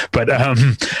too, but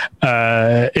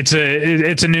it's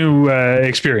a new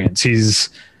experience. He's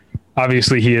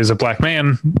obviously, he is a black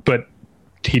man, but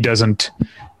he doesn't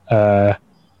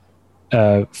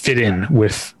fit in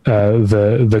with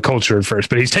the culture at first,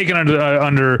 but he's taken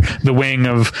under the wing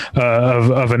of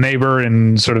a neighbor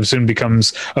and sort of soon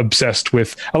becomes obsessed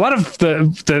with a lot of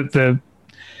the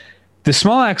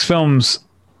Small Axe films.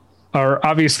 Are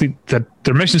obviously that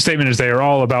their mission statement is they are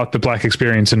all about the black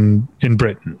experience in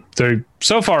Britain. They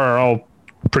so far are all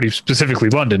pretty specifically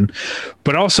London,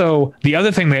 but also the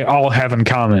other thing they all have in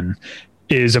common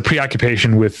is a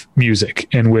preoccupation with music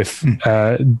and with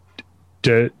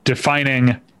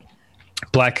defining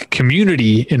black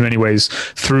community in many ways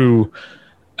through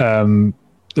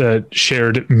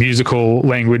shared musical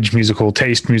language, musical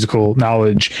taste, musical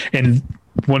knowledge. And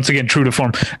once again, true to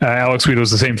form, Alex Wheatle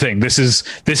is the same thing. This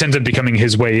ends up becoming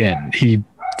his way in. He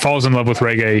falls in love with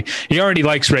reggae. He already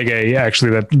likes reggae,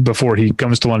 actually, that before he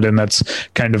comes to London. That's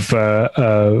kind of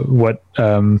what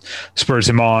spurs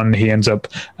him on. He ends up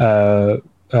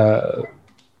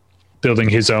building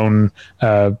his own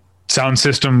sound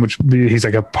system, which he's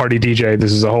like a party DJ.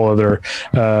 This is a whole other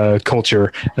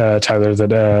culture, Tyler,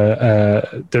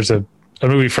 that there's a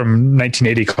movie from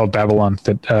 1980 called Babylon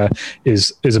that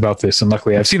is about this, and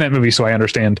luckily I've seen that movie, so I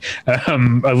understand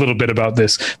a little bit about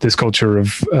this culture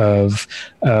of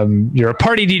you're a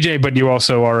party DJ, but you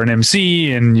also are an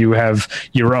MC, and you have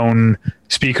your own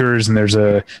speakers, and there's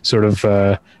a sort of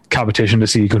competition to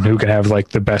see who can have like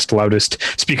the best, loudest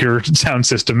speaker sound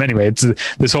system. Anyway, it's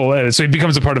this whole so he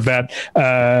becomes a part of that,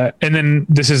 and then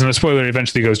this isn't a spoiler. He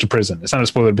eventually goes to prison. It's not a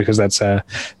spoiler because that's the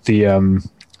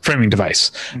framing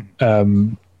device.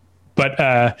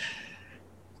 But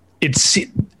it's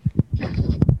and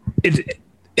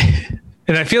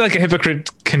I feel like a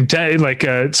hypocrite can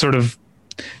sort of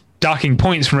docking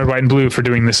points from Red, White, and Blue for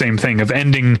doing the same thing of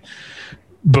ending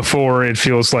before it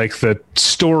feels like the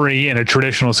story in a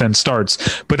traditional sense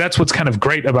starts. But that's what's kind of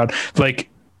great about, like,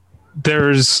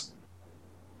 there's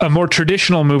a more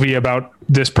traditional movie about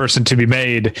this person to be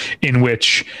made in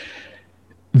which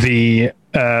the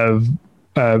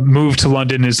move to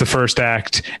London is the first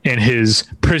act, and his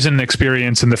prison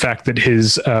experience and the fact that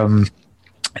his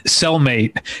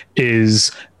cellmate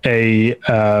is a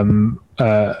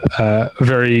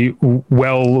very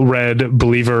well-read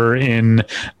believer in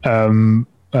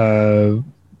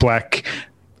black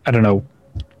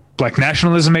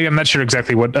nationalism. Maybe I'm not sure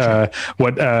exactly what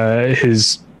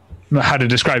his how to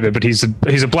describe it, but he's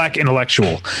a black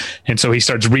intellectual, and so he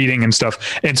starts reading and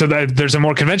stuff. And so there's a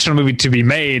more conventional movie to be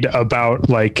made about,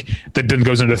 like, that then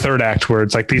goes into the third act where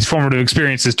it's like these formative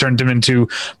experiences turned him into.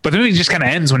 But the movie just kind of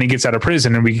ends when he gets out of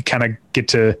prison, and we kind of get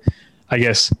to, I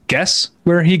guess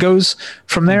where he goes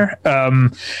from there.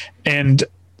 And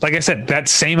like I said, that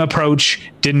same approach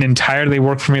didn't entirely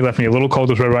work for me. Left me a little cold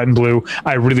with Red, White, and Blue.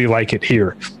 I really like it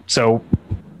here. So,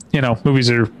 movies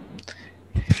are.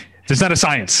 It's not a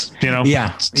science,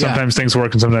 Yeah. Sometimes things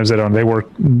work and sometimes they don't. They work.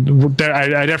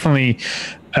 I definitely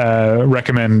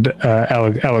recommend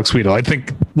Alex Wheatle. I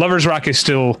think Lovers Rock is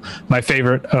still my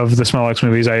favorite of the Small Axe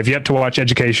movies. I have yet to watch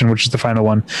Education, which is the final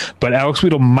one, but Alex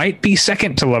Wheatle might be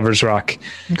second to Lovers Rock.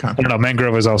 Okay. I don't know.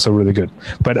 Mangrove is also really good.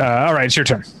 But all right, it's your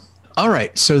turn. All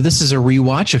right. So this is a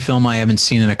rewatch, a film I haven't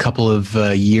seen in a couple of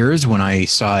years when I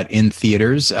saw it in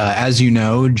theaters. As you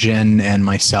know, Jen and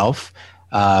myself,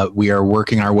 we are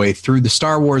working our way through the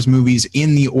Star Wars movies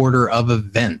in the order of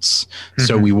events. Mm-hmm.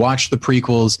 So we watched the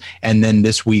prequels, and then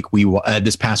this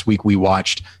past week we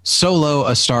watched Solo: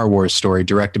 A Star Wars Story,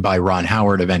 directed by Ron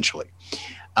Howard. Eventually,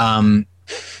 have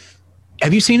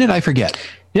you seen it? I forget.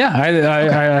 Yeah,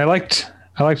 I liked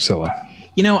Solo.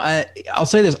 I'll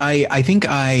say this. I think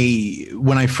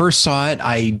when I first saw it,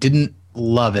 I didn't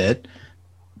love it.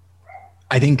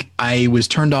 I think I was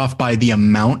turned off by the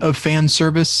amount of fan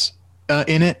service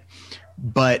in it,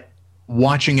 but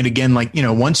watching it again, like,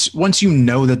 once you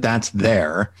know that's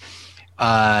there,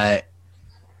 you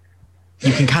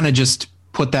can kind of just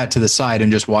put that to the side and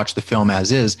just watch the film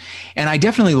as is. And I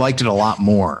definitely liked it a lot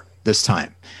more this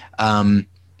time. I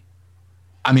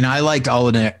liked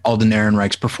Alden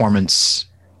Ehrenreich's performance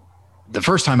the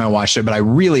first time I watched it, but I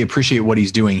really appreciate what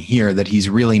he's doing here, that he's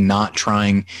really not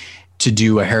trying to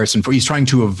do a Harrison Ford. He's trying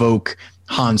to evoke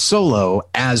Han Solo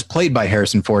as played by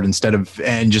Harrison Ford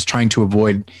and just trying to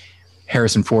avoid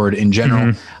Harrison Ford in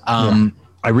general. Mm-hmm.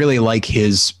 I really like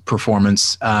his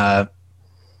performance. And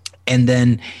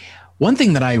then one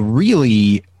thing that I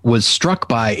really was struck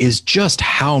by is just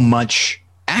how much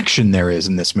action there is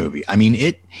in this movie.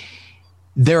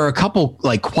 There are a couple,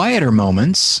 like, quieter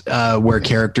moments where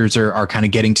characters are kind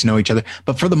of getting to know each other.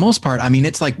 But for the most part,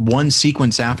 it's like one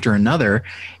sequence after another.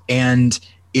 And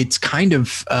it's kind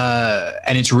of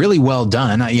and it's really well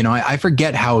done. I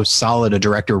forget how solid a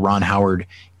director Ron Howard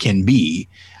can be,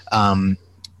 and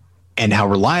how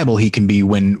reliable he can be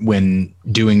when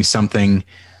doing something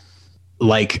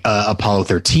like Apollo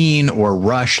 13 or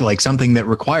Rush, like something that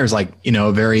requires, like,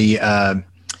 a very high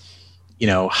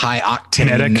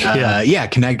octane,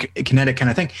 kinetic kind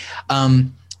of thing.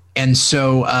 And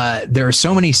so there are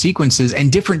so many sequences and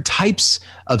different types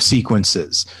of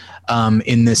sequences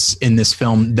in this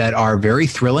film that are very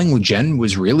thrilling. Jen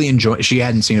was really enjoying. She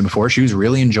hadn't seen it before. She was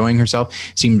really enjoying herself.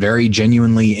 Seemed very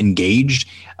genuinely engaged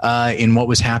in what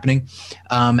was happening.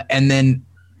 And then,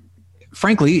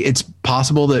 frankly, it's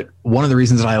possible that one of the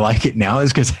reasons that I like it now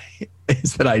is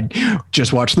that I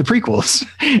just watched the prequels,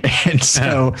 and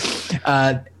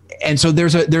so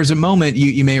there's a moment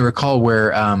you may recall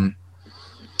where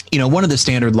one of the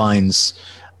standard lines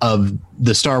of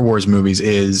the Star Wars movies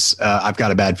is I've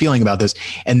got a bad feeling about this,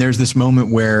 and there's this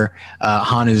moment where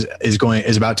Han is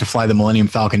about to fly the Millennium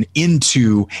Falcon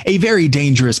into a very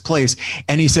dangerous place,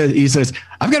 and he says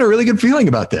I've got a really good feeling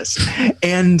about this,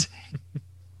 and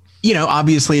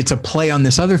obviously it's a play on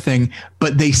this other thing,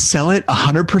 but they sell it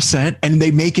 100% and they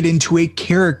make it into a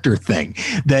character thing,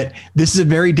 that this is a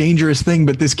very dangerous thing,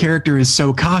 but this character is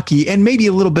so cocky and maybe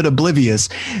a little bit oblivious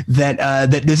that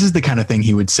this is the kind of thing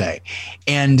he would say.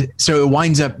 And so it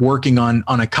winds up working on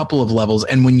a couple of levels.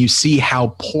 And when you see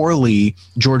how poorly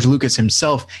George Lucas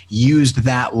himself used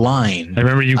that line, I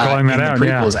remember you calling that out.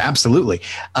 Prequels, yeah. Absolutely.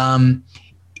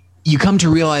 You come to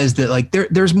realize that, like,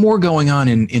 there's more going on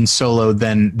in Solo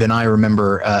than I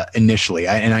remember initially.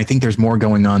 And I think there's more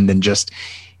going on than just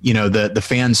the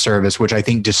fan service, which I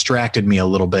think distracted me a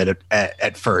little bit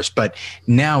at first. But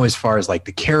now, as far as like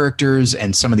the characters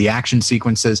and some of the action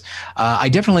sequences, I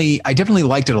definitely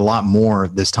liked it a lot more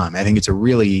this time. I think it's a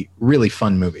really, really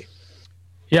fun movie.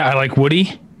 Yeah, I like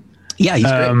Woody. Yeah, he's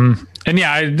great. And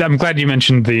yeah, I'm glad you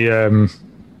mentioned the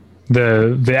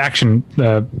action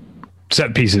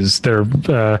set pieces. They're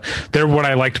what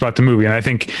I liked about the movie, and I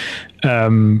think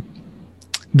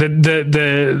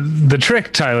the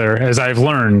trick, Tyler, as I've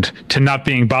learned, to not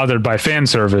being bothered by fan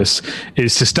service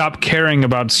is to stop caring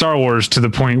about Star Wars to the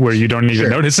point where you don't even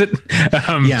notice it.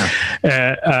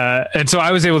 And so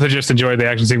I was able to just enjoy the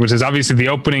action sequences. Obviously, the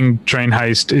opening train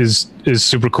heist is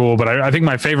super cool, but I think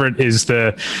my favorite is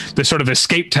the sort of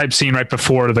escape type scene right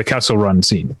before the Kessel Run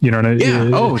scene. You know what I mean? Yeah.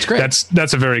 Oh, it's great.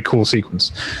 That's a very cool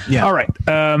sequence. Yeah. All right.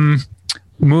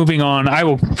 Moving on, I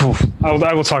will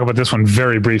talk about this one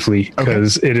very briefly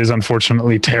because it is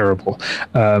unfortunately terrible.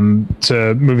 It's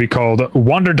a movie called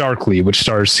Wander Darkly, which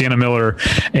stars Sienna Miller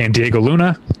and Diego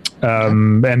Luna,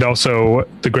 and also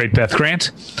the great Beth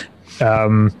Grant.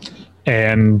 And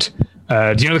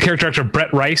do you know the character actor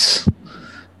Brett Rice?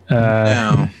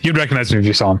 No. You'd recognize him if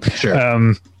you saw him. Sure.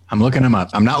 I'm looking him up.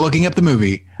 I'm not looking up the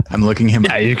movie. I'm looking him up.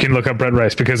 Yeah, you can look up Brett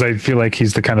Rice because I feel like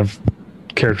he's the kind of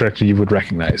character actor you would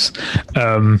recognize.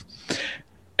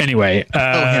 Anyway,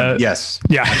 yes,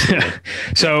 yeah.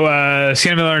 So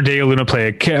Sienna Miller and Diego Luna play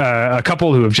a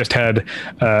couple who have just had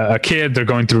a kid. They're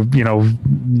going through,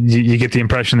 you get the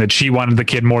impression that she wanted the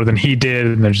kid more than he did,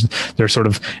 and they're sort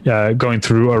of going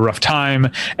through a rough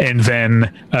time. And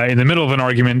then in the middle of an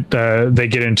argument, they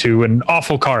get into an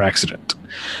awful car accident.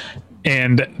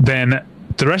 And then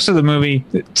the rest of the movie,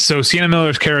 so Sienna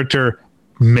Miller's character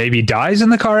maybe dies in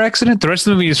the car accident. The rest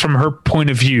of the movie is from her point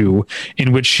of view,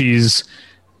 in which she's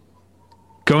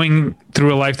going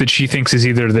through a life that she thinks is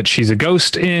either that she's a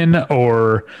ghost in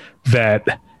or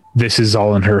that this is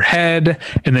all in her head.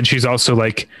 And then she's also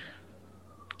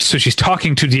so she's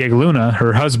talking to Diego Luna,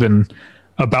 her husband,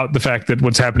 about the fact that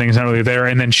what's happening is not really there.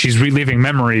 And then she's reliving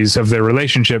memories of their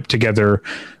relationship together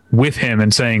with him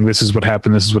and saying, this is what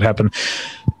happened. This is what happened.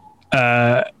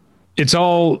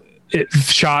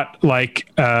 It's shot like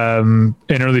an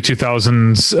early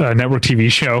 2000s network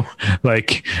TV show,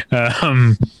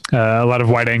 a lot of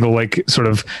wide angle, sort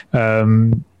of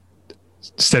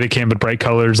steady cam but bright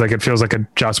colors. It feels like a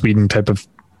Joss Whedon type of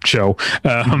show.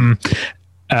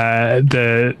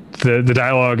 The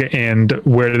dialogue and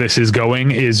where this is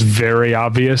going is very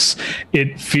obvious.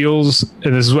 It feels,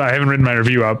 and this is why I haven't written my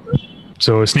review up,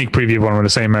 so a sneak preview of what I'm going to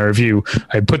say in my review.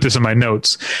 I put this in my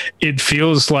notes. It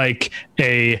feels like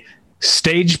a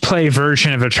stage play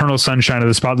version of Eternal Sunshine of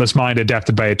the Spotless Mind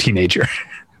adapted by a teenager.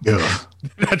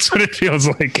 That's what it feels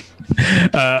like.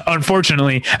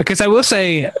 Unfortunately, because I will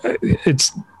say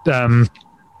it's, I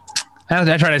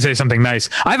try to say something nice.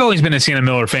 I've always been a Sienna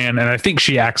Miller fan, and I think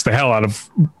she acts the hell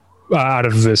out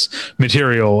of this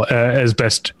material as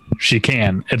best she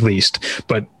can, at least.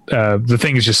 But the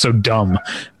thing is just so dumb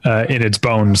in its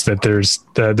bones that there's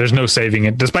no saving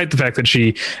it, despite the fact that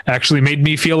she actually made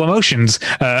me feel emotions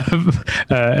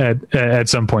at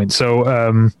some point.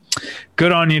 So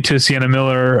good on you to Sienna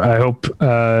Miller. I hope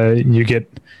you get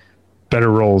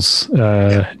better roles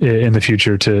in the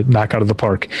future to knock out of the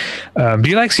park. Do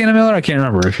you like Sienna Miller? I can't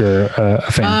remember if you're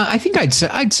a fan. I think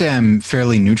I'd say I'm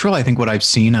fairly neutral. I think what I've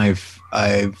seen, I've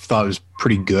thought was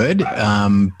pretty good.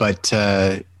 But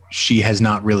she has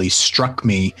not really struck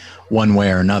me one way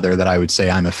or another that I would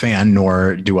say I'm a fan,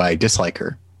 nor do I dislike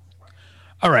her.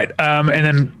 All right. And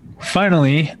then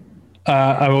finally,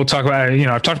 I will talk about,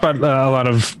 I've talked about a lot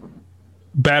of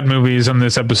bad movies on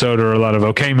this episode, or a lot of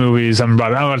okay movies. I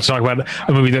want to talk about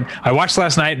a movie that I watched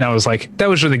last night and I was like, that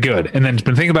was really good. And then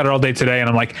been thinking about it all day today. And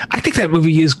I'm like, I think that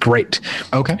movie is great.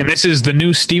 Okay. And this is the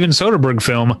new Steven Soderbergh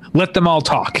film, Let Them All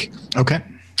Talk. Okay.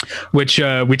 Which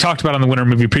we talked about on the Winter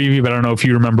Movie Preview, but I don't know if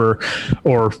you remember,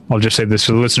 or I'll just say this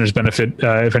for the listeners' benefit.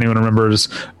 If anyone remembers,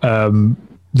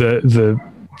 the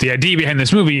idea behind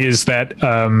this movie is that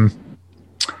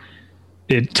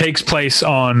it takes place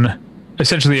on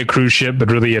essentially a cruise ship, but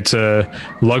really it's a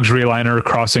luxury liner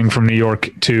crossing from New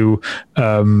York to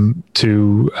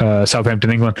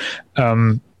Southampton, England.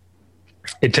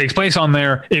 It takes place on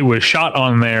there. It was shot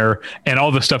on there, and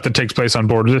all the stuff that takes place on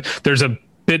board. There's a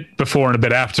bit before and a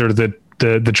bit after the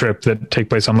trip that take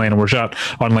place on land and were shot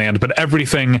on land, but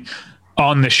everything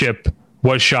on the ship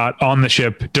was shot on the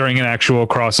ship during an actual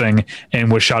crossing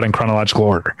and was shot in chronological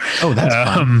order. Oh, that's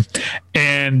fun.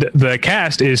 And the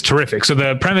cast is terrific. So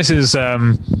the premise is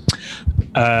Meryl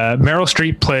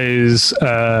Streep plays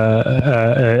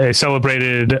a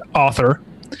celebrated author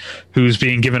who's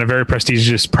being given a very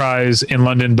prestigious prize in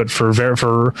London, but for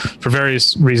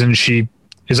various reasons she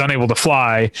is unable to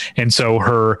fly, and so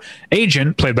her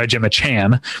agent, played by Gemma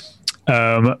Chan,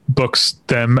 books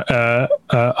them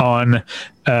on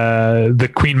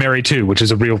the Queen Mary 2, which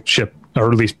is a real ship,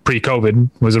 or at least pre-COVID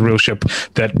was a real ship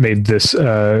that made this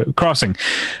crossing.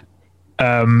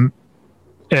 But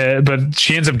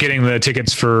she ends up getting the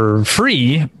tickets for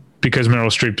free because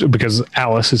because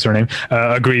Alice is her name,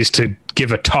 agrees to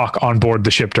give a talk on board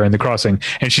the ship during the crossing,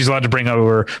 and she's allowed to bring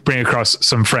across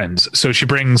some friends. So she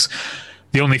brings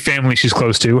the only family she's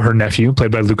close to, her nephew,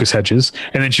 played by Lucas Hedges,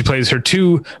 and then she plays her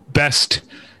two best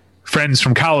friends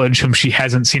from college, whom she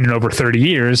hasn't seen in over 30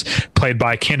 years, played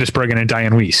by Candice Bergen and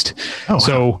Diane Wiest. Oh, wow.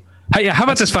 So, how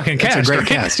about this fucking cast? It's a great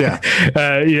cast, yeah.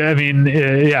 I mean,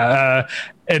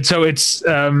 and so it's,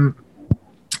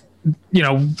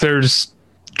 there's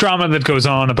drama that goes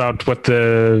on about what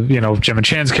Gemma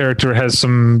Chan's character has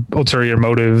some ulterior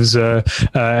motives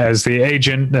as the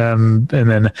agent, and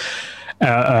then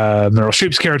Meryl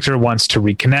Streep's character wants to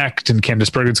reconnect, and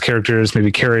Candice Bergen's character is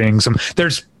maybe carrying some.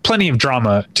 There's plenty of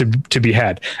drama to be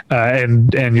had,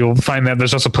 and you'll find that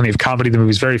there's also plenty of comedy. The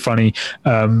movie's very funny.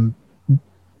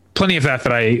 Plenty of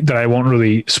that I won't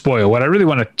really spoil. What I really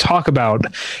want to talk about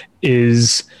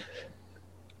is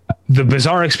the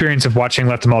bizarre experience of watching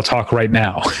Let Them All Talk right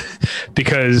now,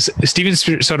 because Steven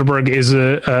Soderbergh is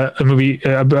a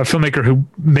filmmaker who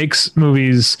makes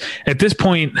movies at this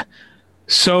point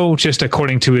so just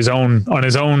according to his own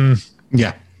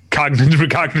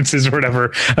cognizances or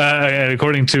whatever,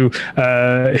 according to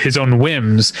his own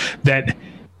whims, that,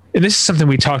 and this is something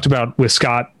we talked about with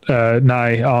Scott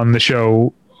Nye on the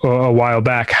show a while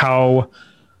back, how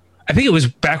I think it was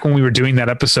back when we were doing that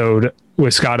episode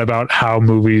with Scott about how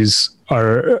movies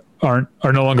are no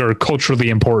longer culturally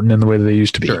important in the way that they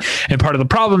used to be. Sure. And part of the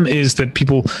problem is that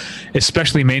people,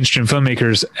 especially mainstream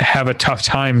filmmakers,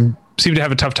 seem to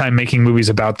have a tough time making movies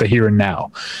about the here and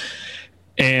now.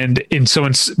 And in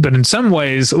some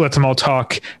ways, Let Them All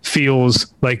Talk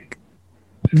feels like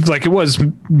it was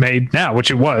made now, which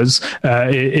it was.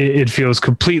 It feels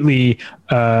completely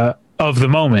of the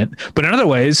moment. But in other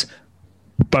ways,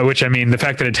 by which I mean the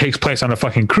fact that it takes place on a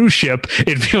fucking cruise ship,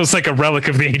 it feels like a relic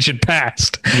of the ancient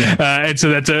past. Yeah. And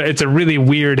so it's a really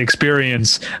weird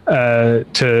experience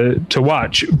to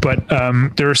watch. But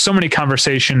there are so many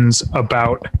conversations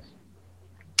about,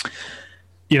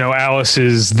 Alice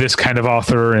is this kind of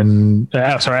author, and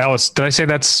Alice, did I say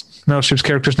that's Meryl Streep's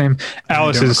character's name?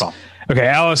 Alice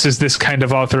is this kind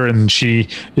of author, and she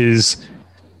is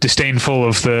disdainful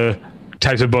of the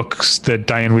types of books that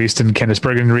Diane Wiest and Candice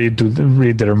Bergen read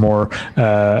that are more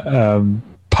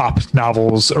pop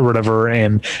novels or whatever,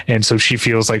 and so she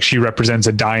feels like she represents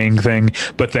a dying thing.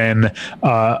 But then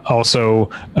also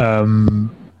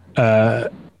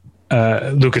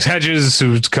Lucas Hedges,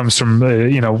 who comes from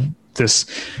this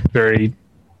very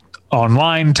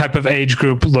online type of age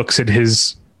group, looks at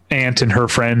his aunt and her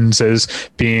friends as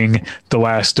being the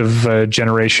last of a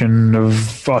generation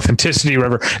of authenticity, or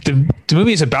whatever. The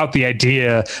movie is about the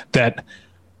idea that,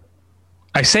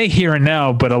 I say here and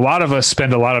now, but a lot of us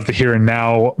spend a lot of the here and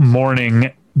now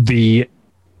mourning the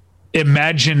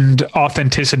imagined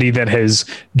authenticity that has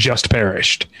just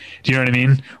perished. Do you know what I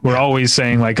mean? We're always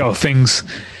saying like,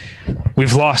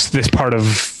 we've lost this part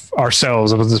of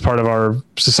ourselves, this part of our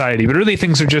society, but really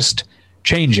things are just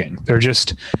changing. They're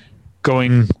just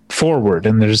going forward,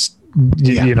 and there's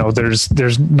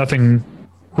nothing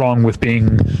wrong with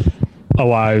being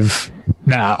alive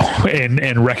now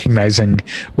and recognizing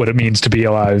what it means to be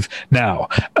alive now.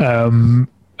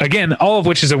 Again, all of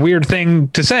which is a weird thing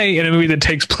to say in a movie that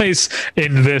takes place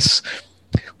in this,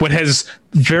 what has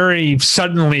very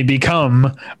suddenly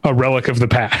become a relic of the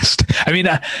past. I mean,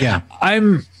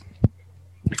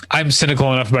 I'm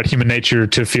cynical enough about human nature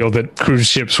to feel that cruise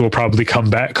ships will probably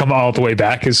come all the way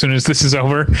back as soon as this is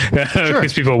over,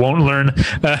 because people won't learn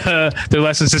their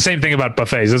lessons. The same thing about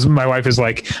buffets. As my wife is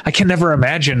like, I can never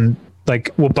imagine, like,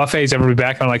 will buffets ever be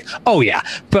back? I'm like, oh yeah,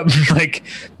 but like,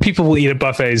 people will eat at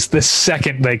buffets the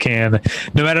second they can,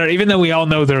 no matter, even though we all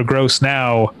know they're gross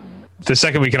now. The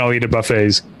second we can all eat at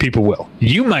buffets, people will.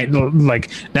 You might, like,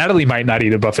 Natalie might not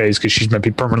eat at buffets because she might be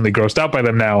permanently grossed out by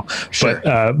them now. Sure.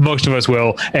 But most of us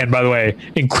will. And by the way,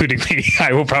 including me,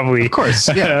 I will probably, of course,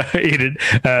 eat it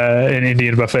an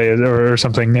Indian buffet or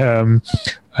something,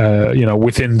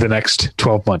 within the next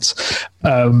 12 months.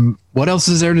 What else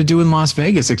is there to do in Las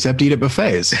Vegas except eat at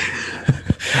buffets?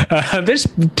 There's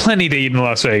plenty to eat in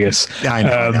Las Vegas. Yeah, I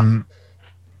know.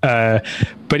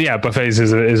 But yeah, buffets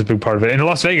is a big part of it. And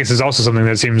Las Vegas is also something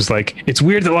that seems like it's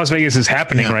weird that Las Vegas is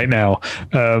happening right now.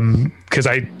 Cause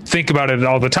I think about it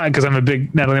all the time. Cause I'm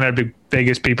Natalie and I are big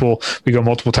Vegas people. We go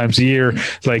multiple times a year.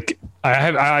 Like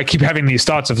I keep having these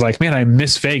thoughts of like, man, I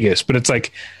miss Vegas, but it's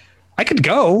like, I could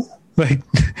go. Like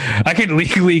I could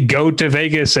legally go to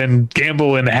Vegas and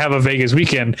gamble and have a Vegas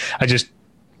weekend. I just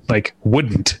like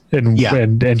wouldn't and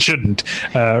shouldn't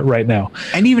right now.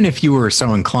 And even if you were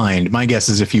so inclined, my guess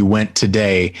is if you went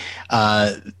today,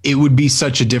 it would be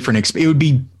such a different experience. It would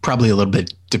be probably a little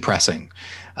bit depressing.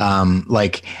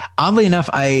 Like oddly enough,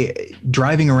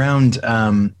 driving around,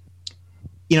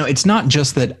 it's not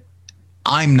just that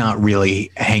I'm not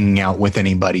really hanging out with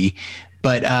anybody.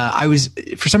 But I was,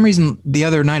 for some reason, the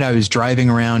other night I was driving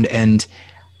around and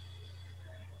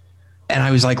I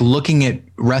was like looking at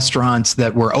restaurants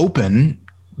that were open,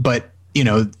 but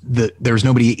there was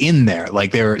nobody in there.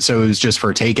 Like so it was just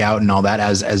for takeout and all that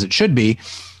as it should be.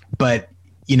 But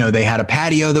they had a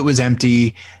patio that was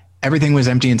empty. Everything was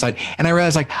empty inside, and I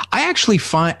realized like I actually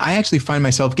find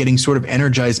myself getting sort of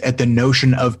energized at the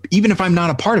notion of, even if I'm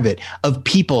not a part of it, of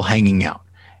people hanging out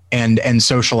and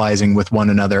socializing with one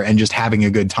another and just having a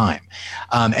good time.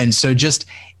 And so just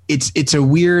it's a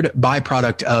weird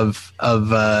byproduct of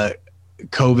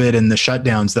COVID and the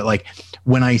shutdowns that like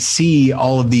when I see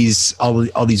all these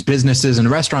businesses and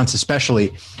restaurants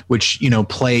especially, which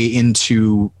play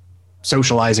into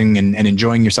socializing and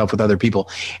enjoying yourself with other people,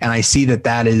 and I see that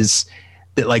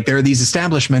like there are these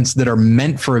establishments that are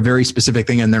meant for a very specific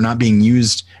thing and they're not being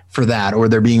used for that, or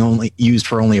they're being only used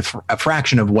for only a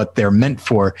fraction of what they're meant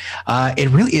for.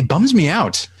 It bums me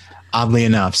out, oddly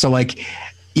enough. So like,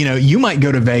 you might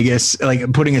go to Vegas,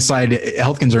 like putting aside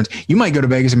health concerns, you might go to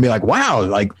Vegas and be like, wow,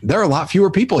 like there are a lot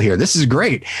fewer people here. This is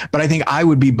great. But I think I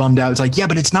would be bummed out. It's like, yeah,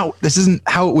 but this isn't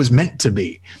how it was meant to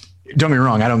be. Don't get me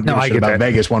wrong. I don't give a shit about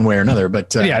Vegas one way or another,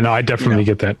 but I definitely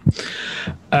get that.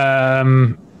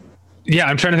 Yeah,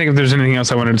 I'm trying to think if there's anything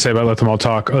else I wanted to say about Let Them All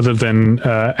Talk, other than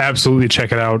absolutely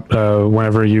check it out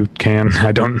whenever you can.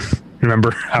 I don't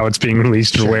remember how it's being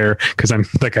released or where, because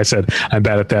like I said, I'm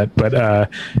bad at that. But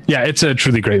yeah, it's a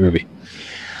truly great movie.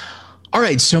 All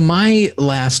right, so my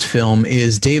last film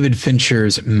is David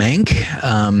Fincher's Mank.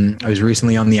 I was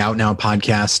recently on the Out Now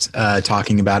podcast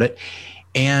talking about it,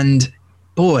 and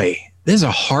boy, this is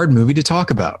a hard movie to talk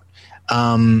about.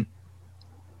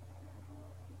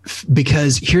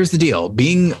 Because here's the deal,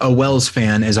 being a Wells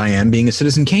fan as I am, being a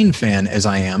Citizen Kane fan as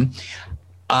I am,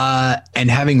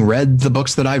 and having read the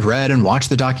books that I've read and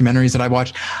watched the documentaries that I've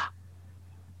watched,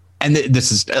 and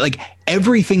this is like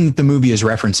everything that the movie is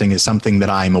referencing is something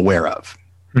that I'm aware of.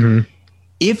 Mm-hmm.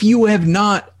 If you have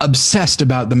not obsessed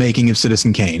about the making of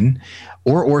Citizen Kane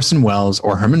or Orson Welles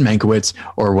or Herman Mankiewicz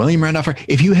or William Randolph,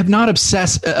 if you have not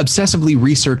obsessively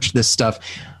researched this stuff,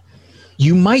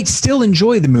 you might still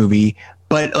enjoy the movie.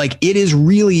 But like it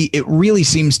really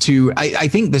seems to, I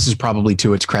think this is probably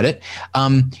to its credit.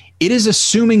 It is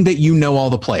assuming that you know all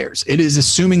the players. It is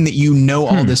assuming that you know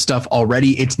all this stuff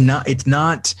already. It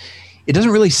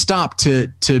doesn't really stop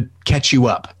to catch you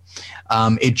up.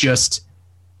 It just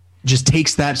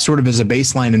takes that sort of as a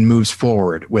baseline and moves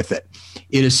forward with it.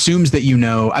 It assumes that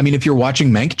I mean, if you're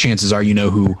watching Mank, chances are you know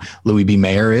who Louis B.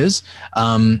 Mayer is.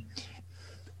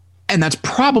 And it's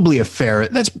probably a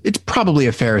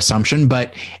fair assumption,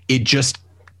 but it just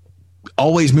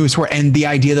always moves forward. And the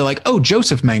idea that like, oh,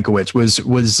 Joseph Mankiewicz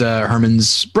was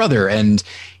Herman's brother, and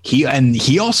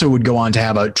he also would go on to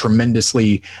have a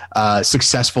tremendously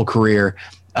successful career,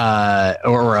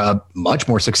 or a much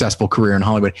more successful career in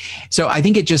Hollywood. So I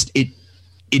think it just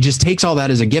takes all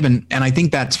that as a given, and I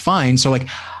think that's fine. So like,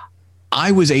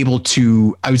 I was able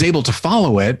to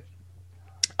follow it.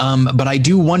 But I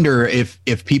do wonder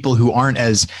if people who aren't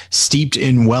as steeped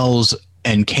in Wells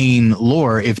and Kane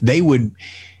lore, if they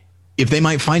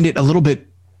might find it a little bit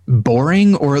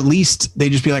boring, or at least they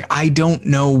just be like, I don't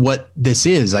know what this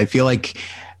is. I feel like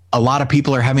a lot of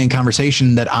people are having a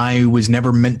conversation that I was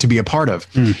never meant to be a part of.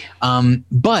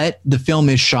 But the film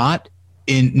is shot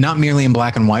in not merely in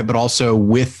black and white, but also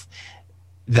with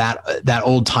that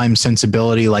old time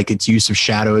sensibility. Like its use of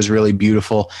shadow is really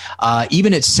beautiful.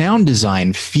 Even its sound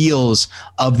design feels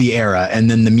of the era. And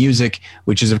then the music,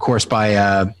 which is of course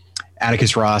by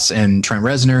Atticus Ross and Trent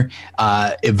Reznor,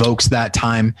 evokes that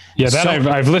time. Yeah,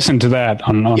 I've listened to that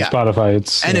on Spotify.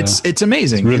 It's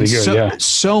amazing. It's really good.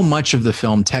 So much of the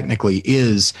film technically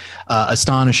is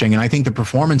astonishing, and I think the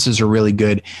performances are really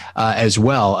good as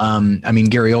well. I mean,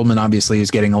 Gary Oldman obviously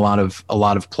is getting a lot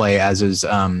of play, as is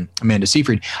Amanda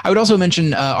Seyfried. I would also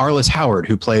mention Arliss Howard,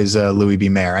 who plays Louis B.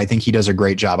 Mayer. I think he does a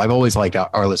great job. I've always liked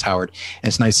Arliss Howard, and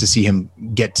it's nice to see him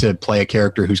get to play a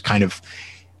character who's kind of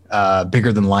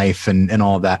bigger than life and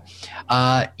all of that.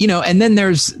 And then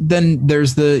there's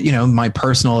the, my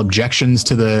personal objections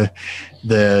to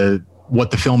the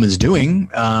what the film is doing.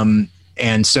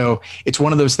 And so it's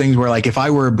one of those things where, like, if I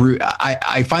were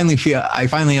I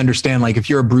finally understand, like, if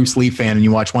you're a Bruce Lee fan and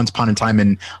you watch Once Upon a Time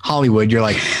in Hollywood, you're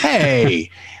like,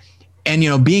 hey,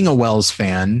 and, being a Welles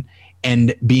fan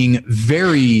and being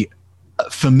very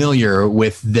familiar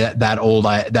with that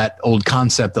old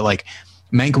concept that, like,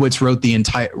 Mankiewicz wrote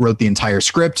the entire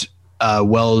script.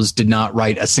 Welles did not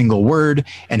write a single word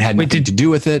and had nothing to do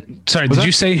with it. Sorry, did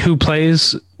you say who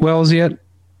plays Welles yet?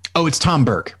 Oh, it's Tom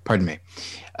Burke. Pardon me.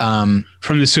 From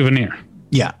The Souvenir.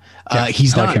 Yeah.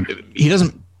 He's not, he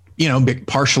doesn't,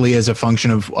 partially as a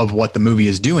function of what the movie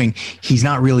is doing, he's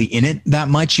not really in it that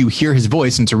much. You hear his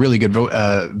voice and it's a really good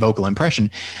vocal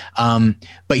impression.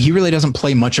 But he really doesn't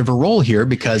play much of a role here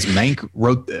because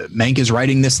Mank is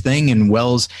writing this thing, and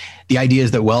Welles, the idea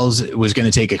is that Welles was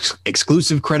going to take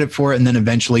exclusive credit for it and then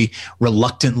eventually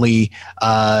reluctantly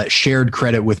shared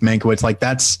credit with Mankiewicz. Like,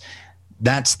 that's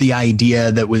the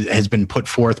idea that has been put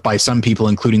forth by some people,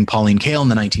 including Pauline Kael in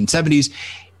the 1970s.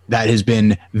 That has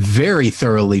been very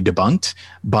thoroughly debunked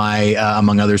by,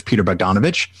 among others, Peter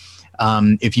Bogdanovich.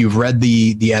 If you've read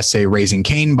the essay Raising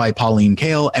Cain by Pauline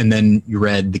Kael, and then you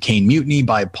read The Cain Mutiny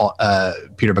by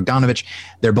Peter Bogdanovich,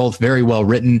 they're both very well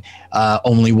written.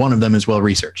 Only one of them is well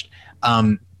researched.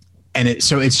 So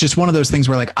it's just one of those things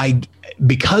where, like,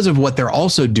 because of what they're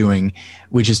also doing,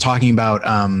 which is talking about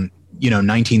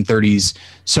 1930s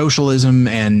socialism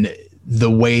and the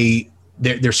way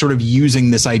they're sort of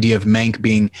using this idea of Mank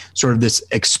being sort of this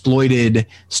exploited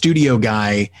studio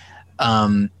guy.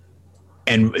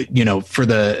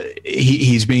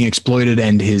 He's being exploited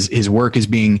and his work is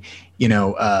being, his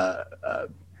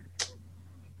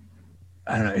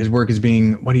work is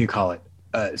being, what do you call it?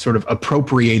 Sort of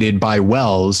appropriated by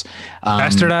Welles.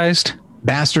 Bastardized?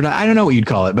 I don't know what you'd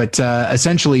call it, but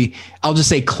essentially, I'll just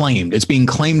say claimed. It's being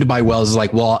claimed by Welles as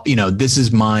like, well, this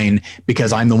is mine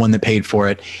because I'm the one that paid for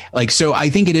it. Like, so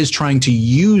I think it is trying to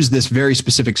use this very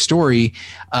specific story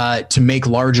to make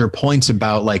larger points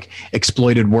about, like,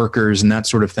 exploited workers and that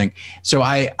sort of thing. So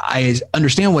I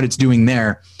understand what it's doing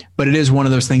there, but it is one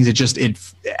of those things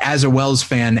that as a Welles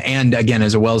fan, and again,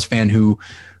 as a Welles fan who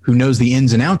knows the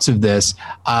ins and outs of this,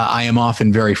 I am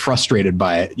often very frustrated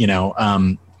by it,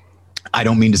 I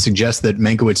don't mean to suggest that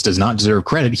Mankiewicz does not deserve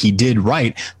credit. He did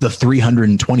write the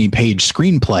 320-page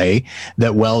screenplay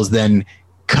that Welles then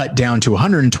cut down to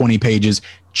 120 pages,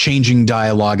 changing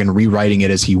dialogue and rewriting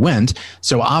it as he went.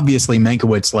 So obviously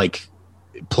Mankiewicz, like,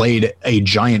 played a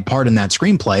giant part in that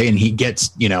screenplay, and he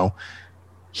gets,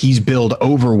 he's billed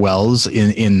over Welles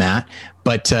in that.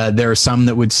 But there are some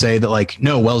that would say that, like,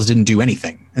 no, Welles didn't do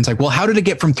anything. And it's like, well, how did it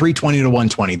get from 320 to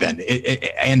 120 then?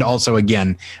 And also,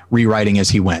 again, rewriting as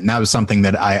he went. And that was something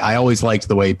that I always liked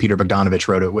the way Peter Bogdanovich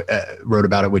wrote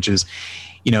about it, which is,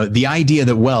 the idea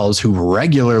that Welles, who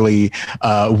regularly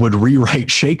would rewrite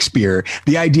Shakespeare,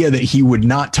 the idea that he would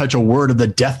not touch a word of the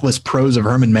deathless prose of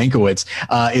Herman Mankiewicz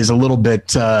is a little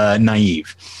bit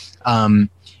naive.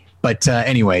 But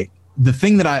anyway, one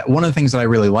of the things that I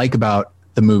really like about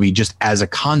the movie, just as a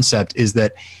concept, is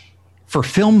that for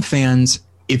film fans,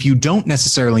 if you don't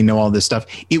necessarily know all this stuff,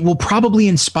 it will probably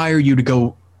inspire you to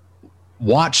go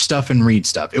watch stuff and read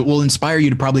stuff. It will inspire you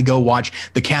to probably go watch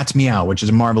The Cat's Meow, which is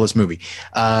a marvelous movie.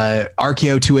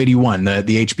 RKO 281,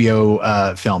 the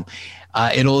HBO film.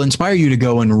 It'll inspire you to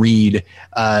go and read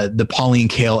the Pauline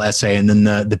Kael essay and then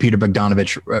the Peter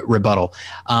Bogdanovich rebuttal.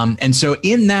 And so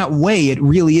in that way, it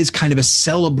really is kind of a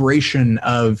celebration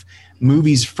of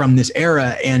movies from this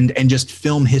era and just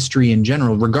film history in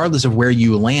general, regardless of where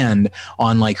you land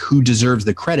on, like, who deserves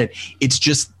the credit. It's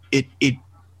just it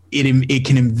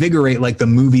can invigorate, like, the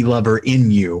movie lover in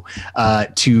you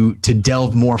to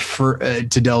delve more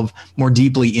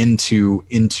deeply into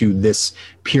this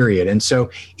period. And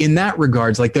so in that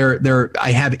regards, like,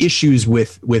 I have issues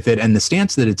with it and the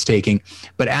stance that it's taking,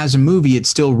 but as a movie, it's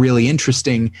still really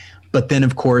interesting. But then,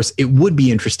 of course, it would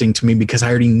be interesting to me because I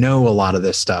already know a lot of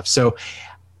this stuff. So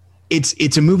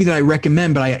it's a movie that I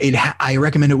recommend, but I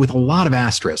recommend it with a lot of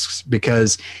asterisks,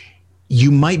 because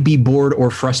you might be bored or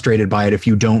frustrated by it if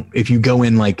you go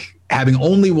in, like, having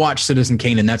only watched Citizen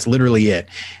Kane and that's literally it.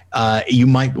 You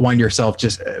might find yourself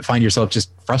just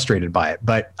frustrated by it.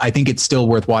 But I think it's still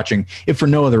worth watching, if for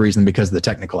no other reason, because of the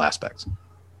technical aspects.